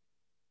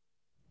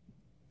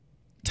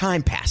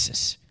 Time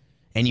passes,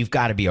 and you've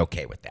got to be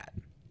okay with that.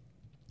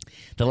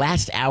 The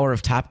last hour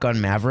of Top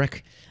Gun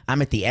Maverick,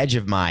 I'm at the edge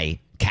of my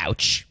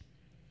couch,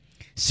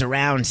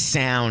 surround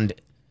sound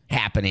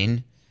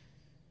happening.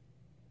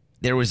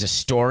 There was a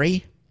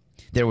story.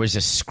 There was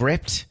a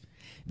script.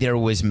 There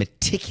was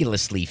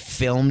meticulously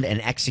filmed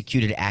and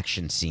executed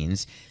action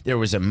scenes. There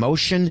was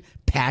emotion,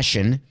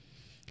 passion,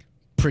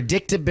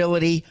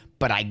 predictability,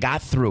 but I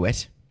got through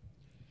it.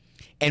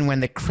 And when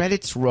the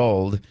credits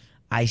rolled,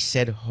 I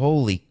said,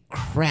 holy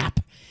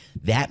crap,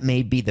 that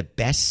may be the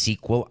best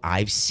sequel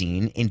I've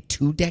seen in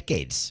 2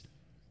 decades.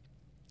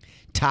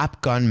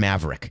 Top Gun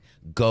Maverick.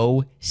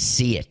 Go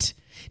see it.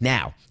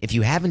 Now, if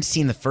you haven't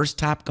seen the first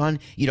Top Gun,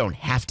 you don't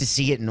have to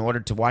see it in order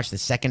to watch the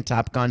second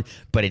Top Gun,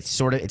 but it's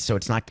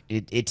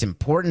it's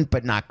important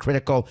but not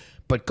critical.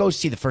 But go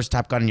see the first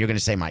Top Gun and you're going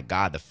to say, my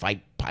God, the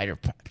fighter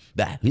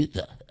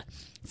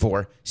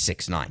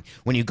 469.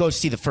 When you go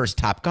see the first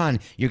Top Gun,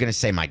 you're going to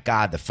say, my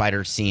God, the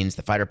fighter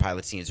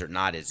pilot scenes are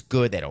not as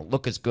good. They don't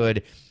look as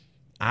good.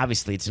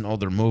 Obviously, it's an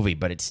older movie,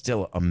 but it's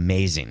still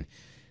amazing.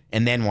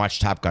 And then watch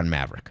Top Gun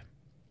Maverick.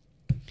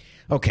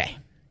 Okay.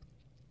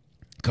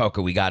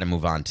 Coca, we got to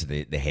move on to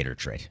the hater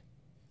trade.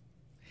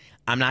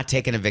 I'm not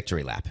taking a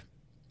victory lap.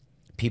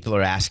 People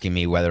are asking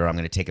me whether I'm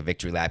going to take a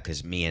victory lap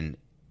because me and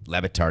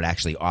Levitard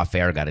actually off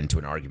air got into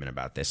an argument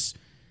about this.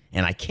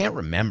 And I can't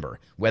remember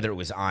whether it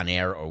was on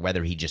air or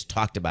whether he just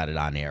talked about it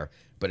on air,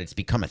 but it's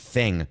become a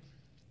thing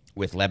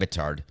with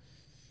Levitard,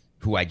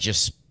 who I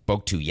just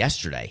spoke to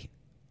yesterday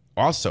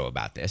also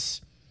about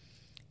this.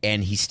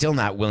 And he's still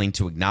not willing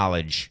to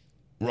acknowledge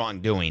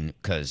wrongdoing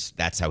because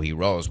that's how he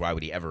rolls. Why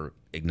would he ever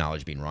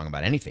acknowledge being wrong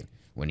about anything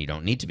when you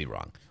don't need to be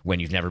wrong, when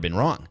you've never been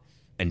wrong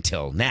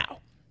until now?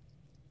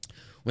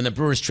 When the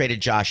Brewers traded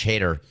Josh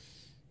Hader,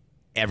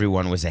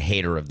 everyone was a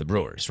hater of the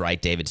Brewers,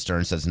 right? David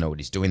Stearns doesn't know what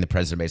he's doing, the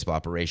president of baseball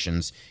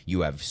operations.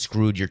 You have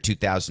screwed your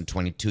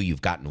 2022.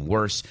 You've gotten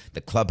worse.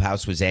 The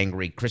clubhouse was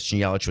angry. Christian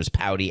Yelich was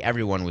pouty.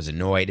 Everyone was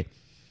annoyed.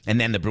 And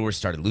then the Brewers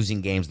started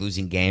losing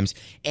games.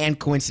 And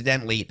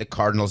coincidentally, the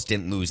Cardinals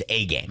didn't lose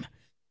a game.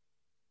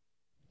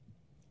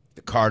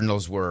 The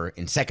Cardinals were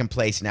in second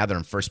place. Now they're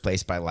in first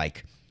place by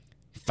like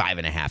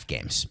 5.5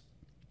 games.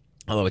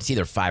 Although it's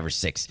either 5 or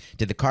 6.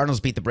 Did the Cardinals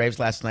beat the Braves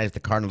last night? If the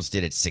Cardinals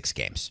did, it's 6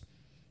 games.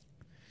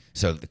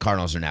 So the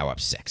Cardinals are now up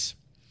 6.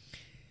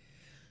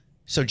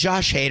 So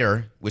Josh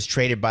Hader was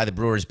traded by the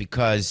Brewers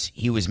because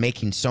he was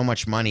making so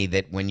much money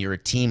that when you're a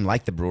team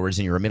like the Brewers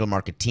and you're a middle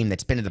market team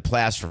that's been to the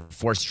playoffs for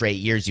 4 straight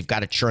years, you've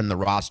got to churn the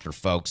roster,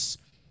 folks.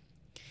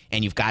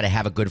 And you've got to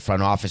have a good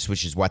front office,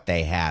 which is what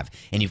they have.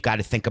 And you've got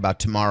to think about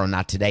tomorrow,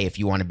 not today, if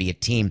you want to be a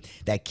team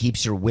that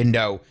keeps your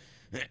window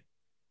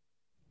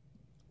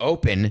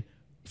open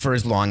for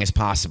as long as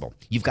possible.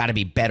 You've got to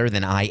be better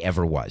than I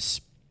ever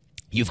was.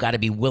 You've got to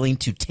be willing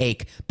to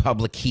take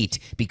public heat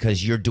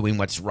because you're doing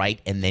what's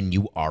right, and then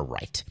you are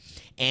right.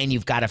 And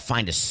you've got to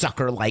find a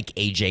sucker like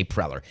A.J.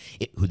 Preller,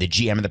 who the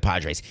GM of the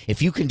Padres.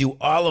 If you can do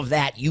all of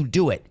that, you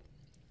do it.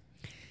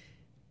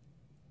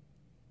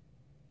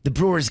 The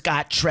Brewers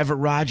got Trevor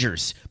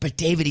Rogers, but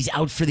David, he's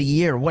out for the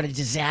year. What a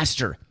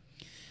disaster.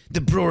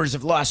 The Brewers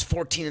have lost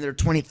 14 of their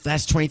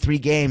last 23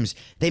 games.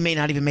 They may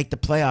not even make the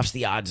playoffs,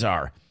 the odds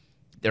are.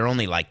 They're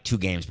only like 2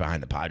 games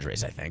behind the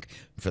Padres, I think,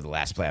 for the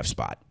last playoff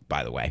spot,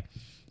 by the way.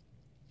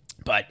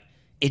 But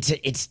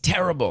it's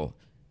terrible.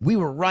 We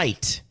were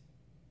right.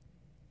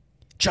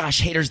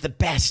 Josh Hader's the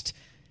best.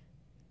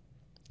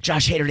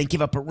 Josh Hader didn't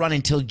give up a run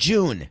until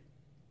June.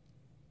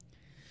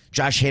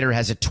 Josh Hader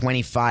has a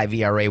 25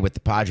 ERA with the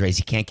Padres.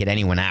 He can't get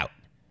anyone out.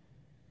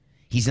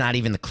 He's not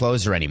even the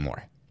closer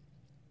anymore.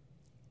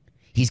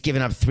 He's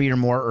given up 3 or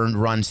more earned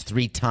runs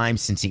 3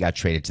 times since he got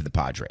traded to the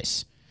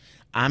Padres.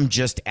 I'm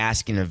just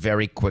asking a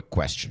very quick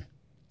question.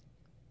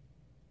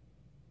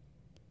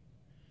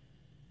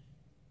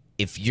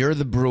 If you're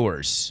the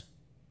Brewers,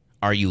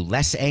 are you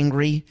less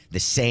angry,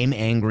 the same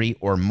angry,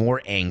 or more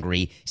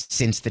angry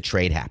since the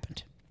trade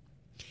happened?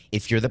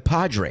 If you're the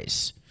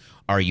Padres,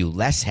 are you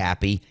less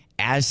happy,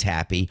 as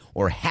happy,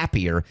 or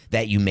happier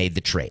that you made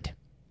the trade?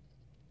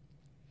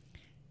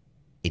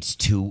 It's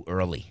too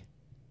early.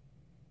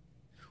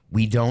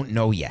 We don't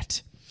know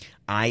yet.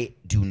 I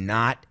do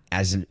not,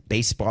 as a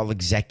baseball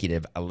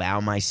executive,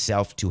 allow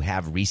myself to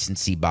have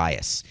recency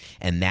bias.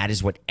 And that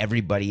is what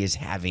everybody is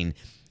having.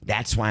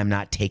 That's why I'm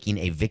not taking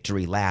a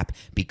victory lap,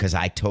 because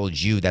I told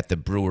you that the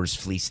Brewers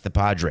fleeced the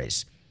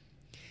Padres.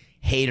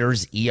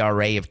 Hader's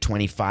ERA of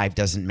 25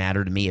 doesn't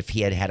matter to me. If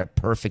he had had a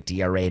perfect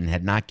ERA and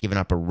had not given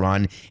up a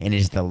run and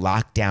is the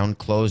lockdown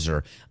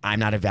closer, I'm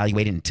not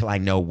evaluating until I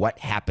know what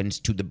happens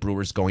to the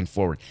Brewers going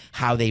forward,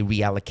 how they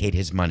reallocate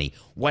his money,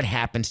 what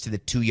happens to the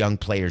two young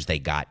players they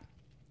got.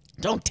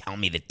 Don't tell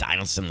me that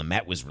Dinelson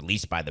Lamet was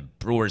released by the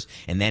Brewers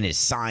and then is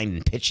signed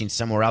and pitching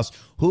somewhere else.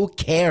 Who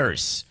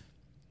cares?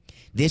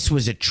 This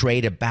was a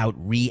trade about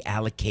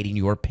reallocating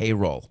your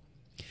payroll.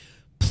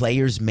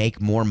 Players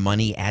make more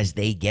money as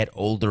they get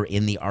older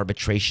in the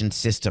arbitration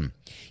system.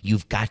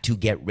 You've got to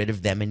get rid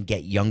of them and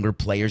get younger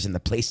players, and the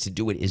place to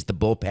do it is the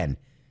bullpen,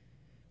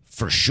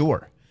 for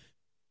sure.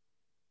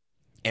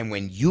 And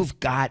when you've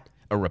got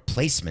a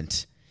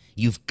replacement,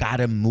 you've got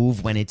to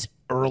move when it's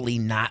early,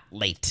 not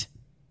late.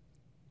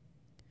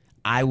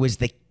 I was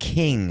the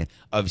king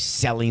of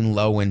selling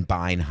low and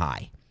buying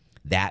high.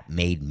 That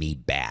made me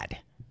bad.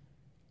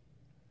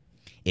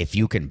 If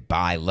you can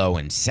buy low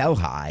and sell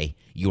high,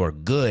 you're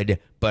good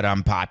but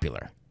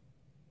unpopular.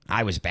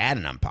 I was bad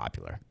and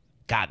unpopular.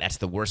 God, that's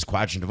the worst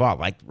quadrant of all.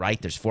 Like,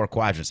 right? There's 4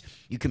 quadrants.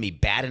 You can be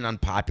bad and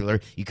unpopular.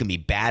 You can be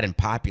bad and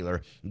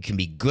popular. You can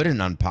be good and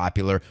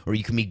unpopular, or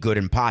you can be good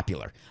and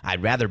popular.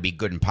 I'd rather be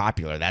good and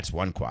popular. That's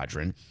one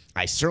quadrant.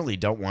 I certainly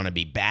don't want to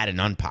be bad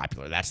and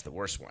unpopular. That's the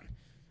worst one.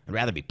 I'd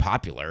rather be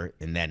popular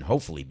and then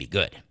hopefully be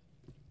good.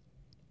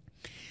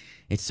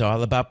 It's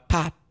all about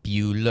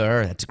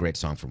popular. That's a great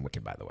song from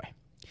Wicked, by the way.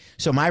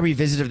 So my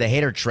revisit of the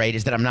Hader trade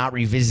is that I'm not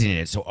revisiting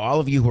it. So all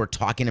of you who are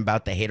talking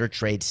about the Hader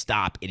trade,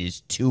 stop. It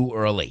is too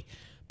early.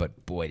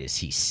 But boy, does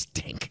he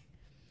stink.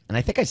 And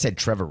I think I said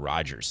Trevor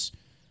Rogers.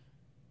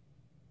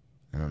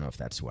 I don't know if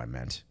that's who I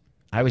meant.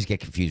 I always get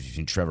confused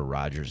between Trevor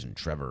Rogers and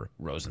Trevor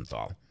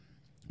Rosenthal.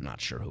 I'm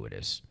not sure who it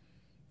is.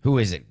 Who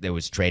is it that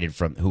was traded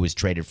from? Who was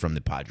traded from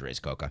the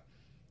Padres, Coca?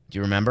 Do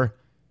you remember?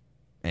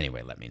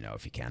 Anyway, let me know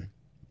if you can.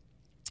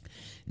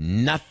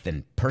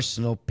 Nothing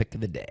personal pick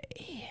of the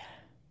day.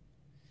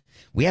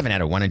 We haven't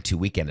had a 1-2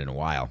 weekend in a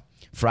while.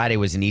 Friday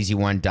was an easy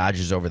one.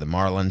 Dodgers over the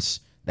Marlins.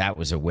 That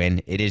was a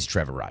win. It is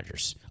Trevor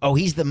Rogers. Oh,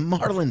 he's the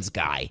Marlins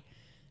guy.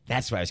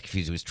 That's why I was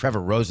confused. It was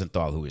Trevor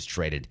Rosenthal who was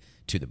traded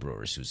to the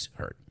Brewers, who's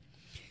hurt.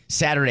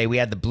 Saturday, we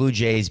had the Blue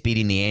Jays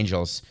beating the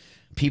Angels.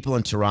 People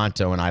in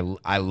Toronto, and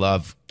I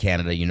love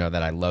Canada. You know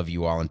that I love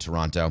you all in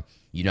Toronto.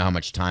 You know how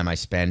much time I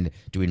spend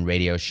doing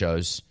radio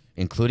shows,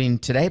 including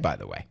today, by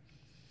the way.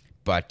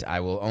 But I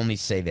will only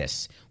say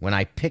this. When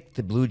I picked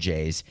the Blue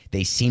Jays,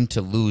 they seemed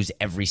to lose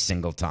every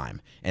single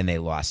time, and they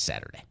lost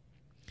Saturday.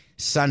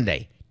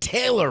 Sunday,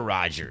 Taylor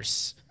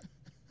Rogers.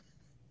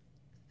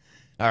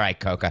 All right,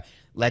 Coca,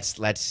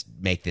 let's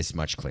make this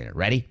much cleaner.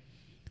 Ready?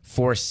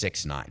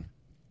 4-6-9.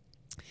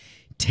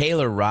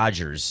 Taylor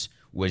Rogers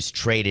was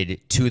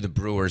traded to the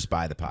Brewers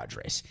by the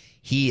Padres.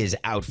 He is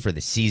out for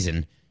the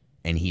season,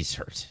 and he's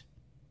hurt.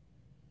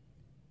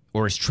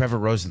 Or is Trevor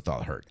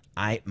Rosenthal hurt?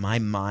 My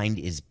mind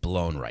is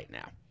blown right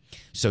now.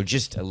 So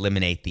just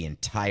eliminate the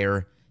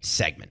entire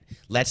segment.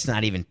 Let's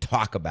not even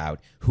talk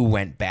about who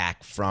went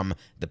back from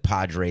the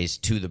Padres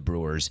to the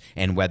Brewers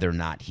and whether or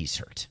not he's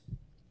hurt.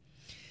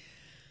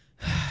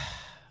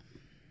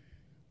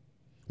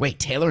 Wait,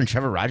 Taylor and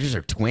Trevor Rogers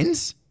are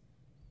twins?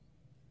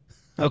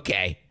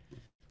 Okay,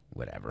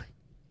 whatever.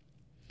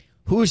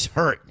 Who's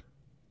hurt?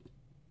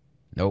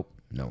 Nope,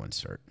 no one's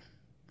hurt.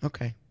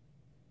 Okay.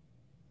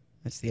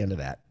 That's the end of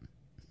that.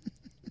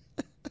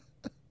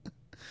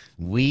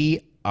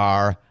 We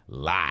are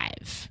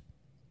live.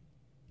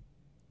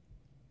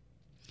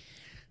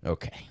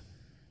 Okay.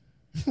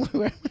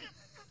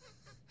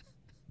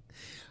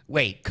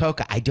 Wait,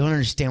 Coca, I don't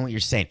understand what you're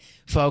saying.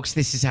 Folks,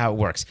 this is how it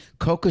works.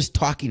 Coca's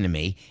talking to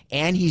me,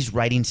 and he's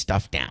writing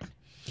stuff down.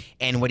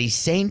 And what he's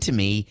saying to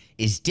me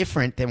is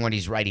different than what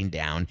he's writing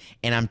down.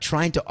 And I'm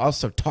trying to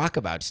also talk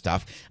about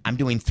stuff. I'm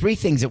doing 3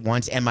 things at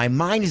once, and my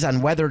mind is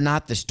on whether or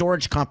not the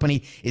storage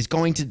company is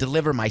going to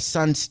deliver my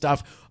son's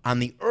stuff on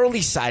the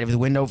early side of the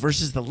window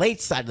versus the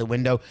late side of the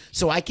window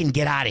so I can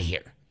get out of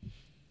here.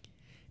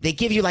 They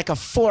give you like a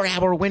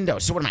 4-hour window.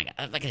 So what am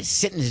I going to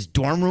sit in his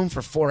dorm room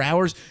for 4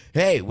 hours?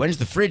 Hey, when's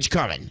the fridge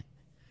coming?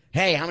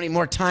 Hey, how many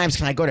more times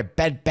can I go to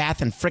Bed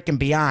Bath and frickin'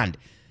 Beyond?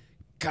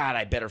 God,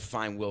 I better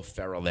find Will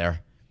Ferrell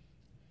there.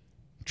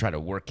 Try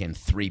to work in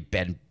 3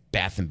 Bed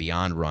Bath and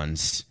Beyond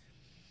runs.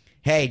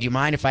 Hey, do you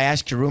mind if I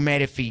ask your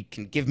roommate if he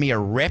can give me a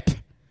rip?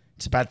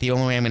 It's about the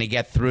only way I'm going to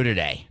get through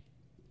today.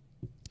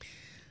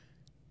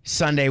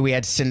 Sunday, we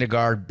had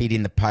Syndergaard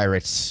beating the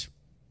Pirates.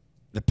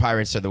 The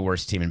Pirates are the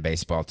worst team in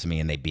baseball to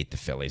me, and they beat the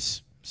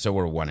Phillies. So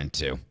we're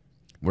 1-2.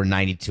 We're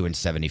 92 and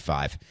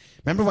 75.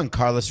 Remember when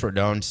Carlos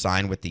Rodon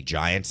signed with the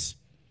Giants?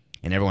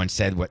 And everyone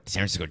said, what,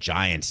 San Francisco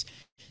Giants,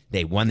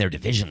 they won their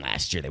division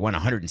last year. They won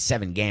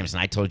 107 games,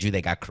 and I told you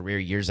they got career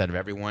years out of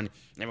everyone.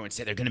 And everyone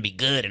said they're going to be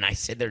good, and I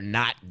said they're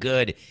not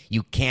good.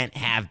 You can't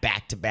have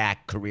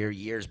back-to-back career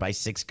years by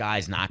 6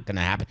 guys. Not going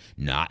to happen.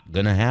 Not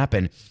going to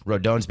happen.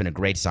 Rodon's been a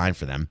great sign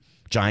for them.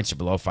 Giants are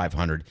below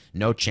 500.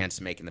 No chance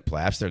of making the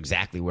playoffs. They're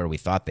exactly where we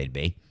thought they'd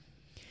be.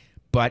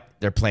 But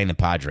they're playing the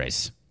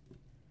Padres.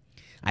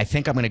 I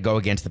think I'm going to go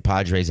against the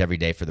Padres every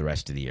day for the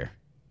rest of the year.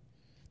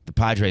 The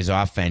Padres'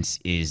 offense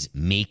is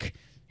meek.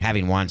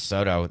 Having Juan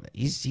Soto,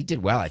 he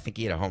did well. I think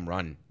he had a home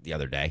run the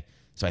other day.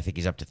 So I think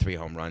he's up to 3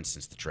 home runs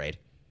since the trade.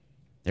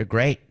 They're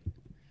great.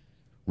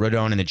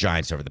 Rodon and the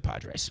Giants over the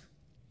Padres.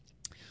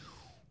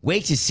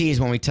 Wait to see is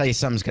when we tell you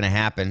something's going to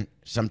happen.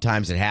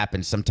 Sometimes it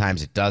happens.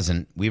 Sometimes it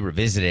doesn't. We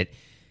revisit it.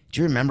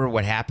 Do you remember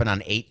what happened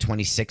on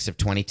 8/26 of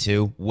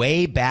 22?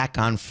 Way back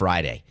on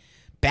Friday.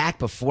 Back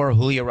before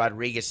Julio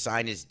Rodriguez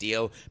signed his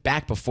deal.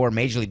 Back before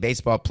Major League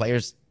Baseball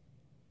players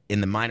in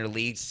the minor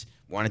leagues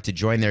wanted to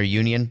join their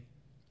union.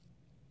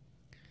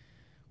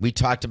 We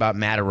talked about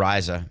Matt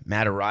Ariza.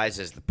 Matt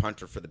Ariza is the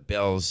punter for the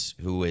Bills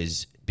who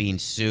is being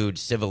sued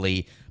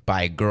civilly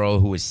by a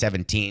girl who was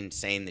 17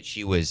 saying that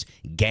she was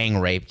gang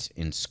raped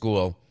in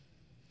school.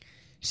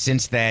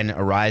 Since then,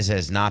 Ariza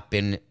has not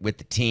been with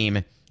the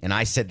team, and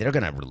I said they're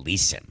going to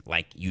release him.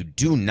 Like, you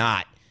do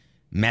not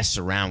mess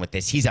around with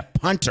this. He's a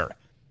punter.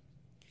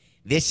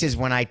 This is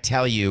when I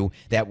tell you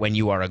that when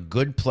you are a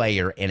good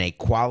player in a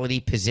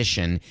quality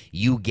position,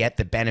 you get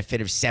the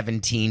benefit of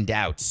 17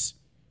 doubts.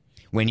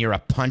 When you're a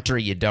punter,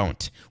 you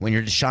don't. When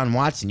you're Deshaun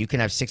Watson, you can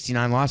have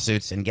 69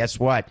 lawsuits, and guess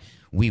what?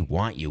 We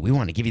want you. We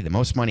want to give you the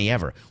most money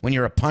ever. When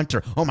you're a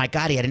punter, oh, my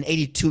God, he had an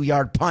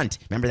 82-yard punt.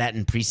 Remember that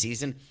in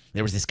preseason?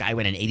 There was this guy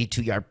with an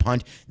 82-yard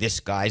punt. This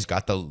guy's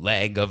got the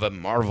leg of a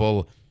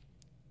Marvel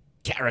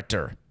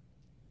character.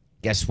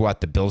 Guess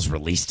what? The Bills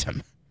released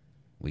him.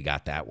 We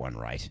got that one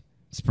right.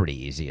 It's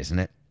pretty easy, isn't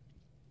it?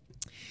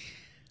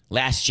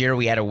 Last year,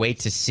 we had to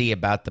wait to see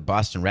about the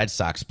Boston Red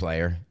Sox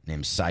player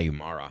named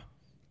Sayumara,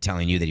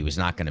 telling you that he was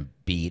not going to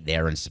be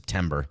there in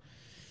September.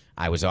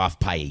 I was off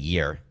by a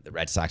year. The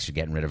Red Sox are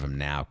getting rid of him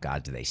now.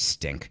 God, do they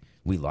stink.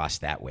 We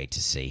lost that wait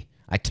to see.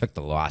 I took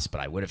the loss, but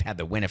I would have had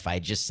the win if I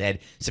had just said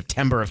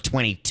September of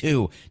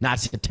 22, not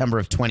September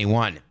of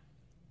 21.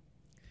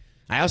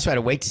 I also had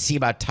to wait to see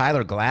about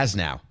Tyler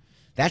Glasnow.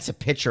 That's a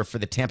pitcher for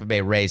the Tampa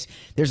Bay Rays.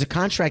 There's a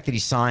contract that he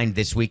signed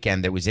this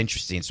weekend that was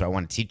interesting, so I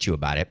want to teach you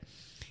about it.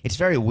 It's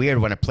very weird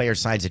when a player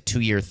signs a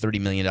 2-year,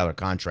 $30 million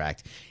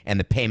contract and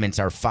the payments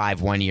are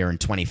 5 1 year and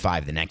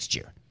 25 the next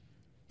year.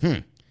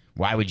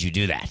 Why would you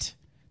do that?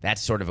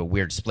 That's sort of a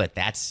weird split.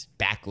 That's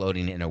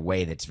backloading in a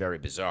way that's very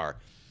bizarre.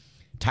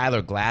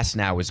 Tyler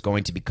Glasnow is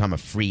going to become a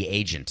free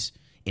agent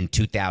in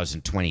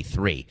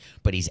 2023,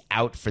 but he's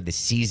out for the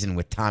season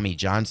with Tommy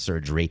John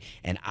surgery,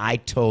 and I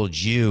told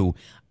you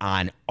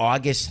on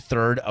August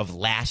 3rd of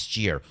last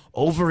year,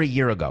 over a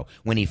year ago,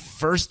 when he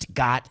first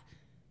got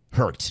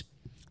hurt,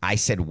 I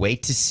said,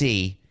 wait to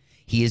see.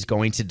 He is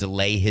going to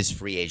delay his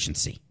free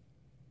agency.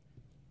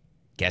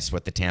 Guess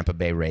what the Tampa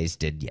Bay Rays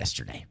did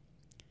yesterday?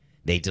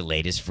 They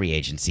delayed his free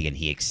agency, and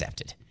he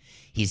accepted.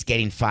 He's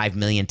getting $5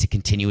 million to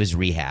continue his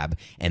rehab,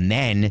 and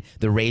then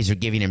the Rays are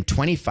giving him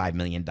 $25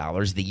 million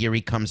the year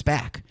he comes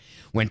back.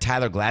 When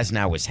Tyler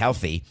Glasnow was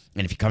healthy,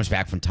 and if he comes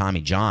back from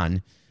Tommy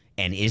John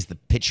and is the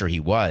pitcher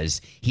he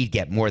was, he'd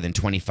get more than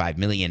 $25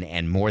 million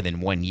and more than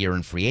 1 year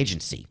in free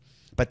agency.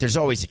 But there's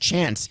always a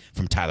chance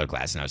from Tyler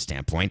Glasnow's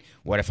standpoint.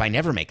 What if I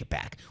never make it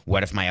back?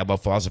 What if my elbow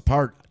falls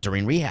apart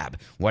during rehab?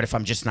 What if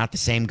I'm just not the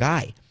same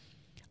guy?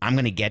 I'm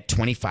going to get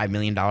 $25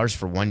 million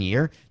for 1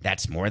 year.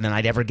 That's more than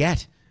I'd ever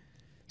get.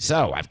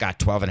 So I've got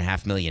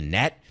 $12.5 million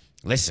net.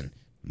 Listen,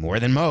 more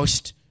than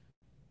most,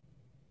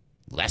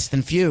 less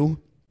than few.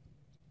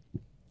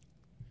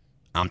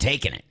 I'm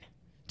taking it.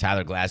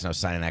 Tyler Glasnow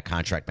signing that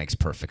contract makes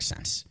perfect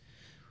sense.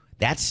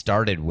 That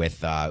started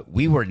with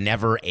we were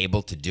never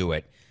able to do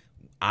it.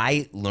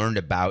 I learned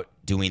about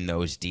doing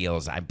those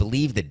deals. I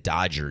believe the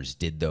Dodgers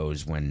did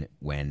those when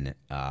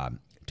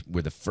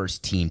were the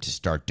first team to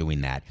start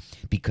doing that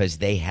because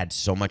they had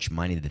so much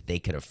money that they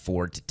could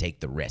afford to take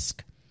the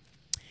risk.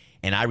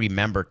 And I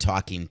remember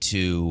talking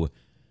to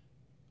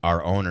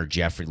our owner,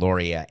 Jeffrey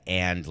Loria,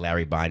 and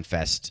Larry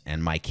Beinfest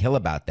and Mike Hill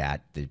about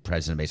that, the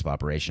president of baseball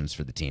operations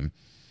for the team,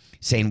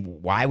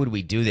 saying, why would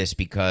we do this?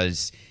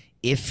 Because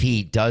if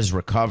he does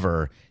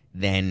recover,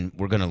 then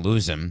we're going to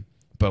lose him,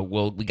 but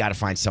we got to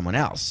find someone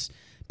else.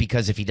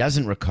 Because if he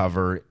doesn't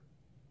recover,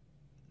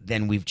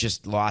 then we've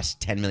just lost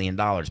 $10 million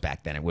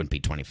back then. It wouldn't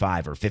be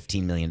 $25 or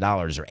 $15 million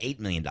or $8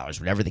 million,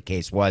 whatever the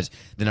case was.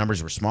 The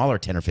numbers were smaller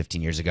 10 or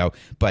 15 years ago,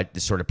 but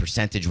the sort of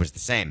percentage was the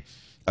same.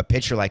 A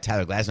pitcher like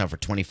Tyler Glasnow for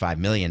 $25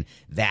 million,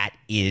 that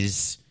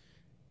is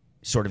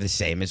sort of the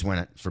same as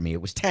when, for me,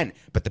 it was 10.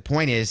 But the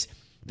point is,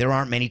 there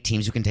aren't many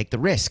teams who can take the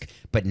risk.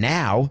 But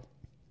now,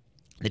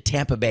 the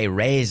Tampa Bay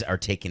Rays are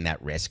taking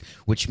that risk,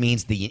 which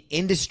means the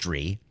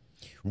industry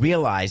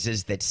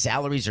realizes that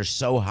salaries are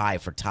so high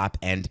for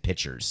top-end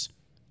pitchers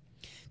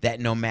that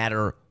no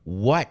matter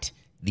what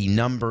the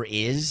number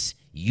is,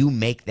 you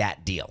make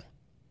that deal.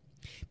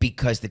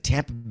 Because the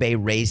Tampa Bay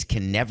Rays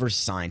can never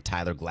sign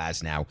Tyler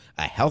Glasnow,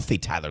 a healthy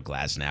Tyler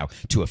Glasnow,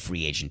 to a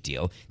free agent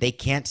deal. They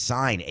can't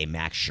sign a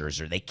Max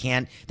Scherzer.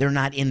 They're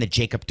not in the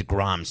Jacob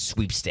deGrom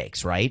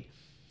sweepstakes, right?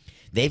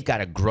 They've got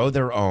to grow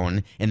their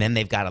own, and then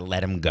they've got to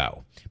let him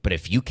go. But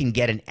if you can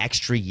get an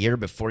extra year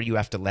before you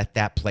have to let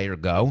that player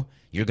go,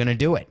 you're going to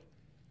do it.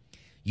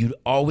 You'd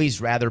always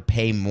rather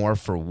pay more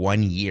for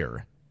 1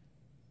 year.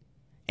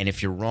 And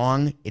if you're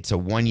wrong, it's a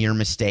 1-year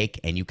mistake,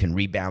 and you can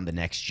rebound the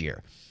next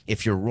year.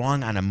 If you're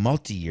wrong on a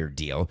multi-year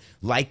deal,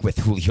 like with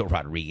Julio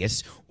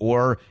Rodriguez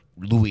or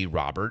Louis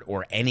Robert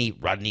or any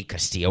Rodney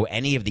Castillo,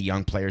 any of the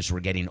young players who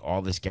are getting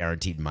all this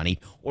guaranteed money,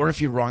 or if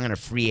you're wrong on a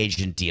free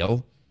agent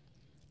deal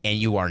and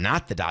you are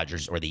not the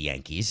Dodgers or the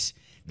Yankees,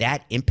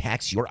 that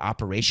impacts your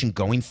operation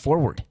going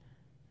forward.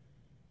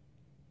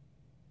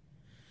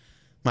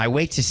 My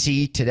wait to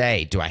see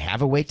today. Do I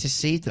have a wait to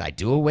see? Did I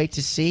do a wait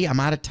to see? I'm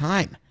out of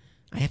time.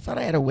 I thought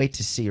I had a wait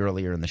to see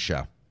earlier in the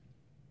show.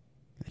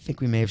 I think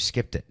we may have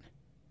skipped it.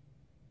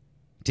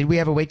 Did we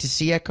have a wait to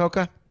see yet,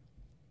 Coca?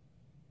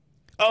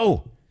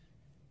 Oh,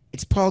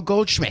 it's Paul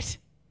Goldschmidt.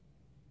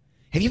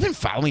 Have you been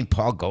following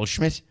Paul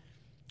Goldschmidt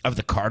of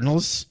the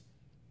Cardinals?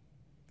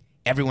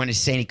 Everyone is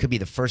saying he could be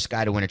the first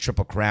guy to win a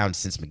Triple Crown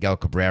since Miguel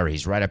Cabrera.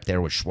 He's right up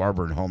there with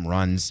Schwarber in home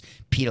runs,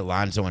 Pete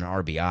Alonso in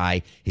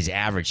RBI. His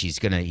average,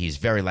 he's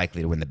very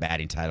likely to win the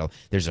batting title.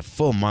 There's a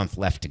full month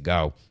left to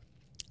go.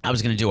 I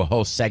was going to do a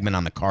whole segment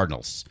on the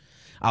Cardinals.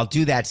 I'll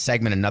do that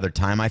segment another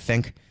time, I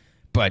think,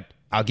 but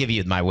I'll give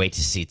you my wait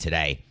to see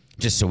today,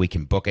 just so we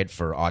can book it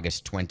for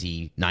August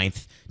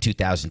 29th,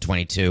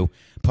 2022.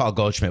 Paul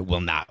Goldschmidt will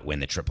not win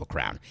the Triple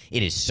Crown.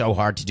 It is so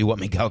hard to do what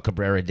Miguel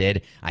Cabrera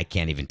did, I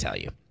can't even tell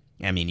you.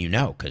 I mean, you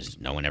know, because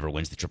no one ever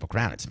wins the Triple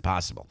Crown. It's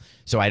impossible.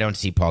 So I don't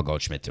see Paul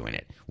Goldschmidt doing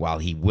it, while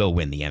he will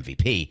win the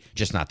MVP,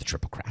 just not the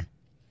Triple Crown.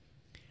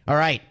 All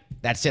right,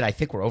 that's it. I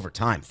think we're over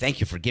time. Thank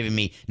you for giving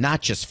me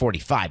not just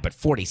 45, but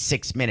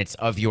 46 minutes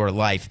of your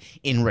life.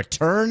 In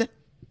return,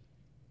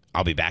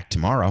 I'll be back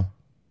tomorrow.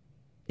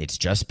 It's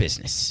just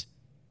business.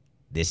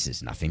 This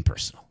is nothing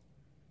personal.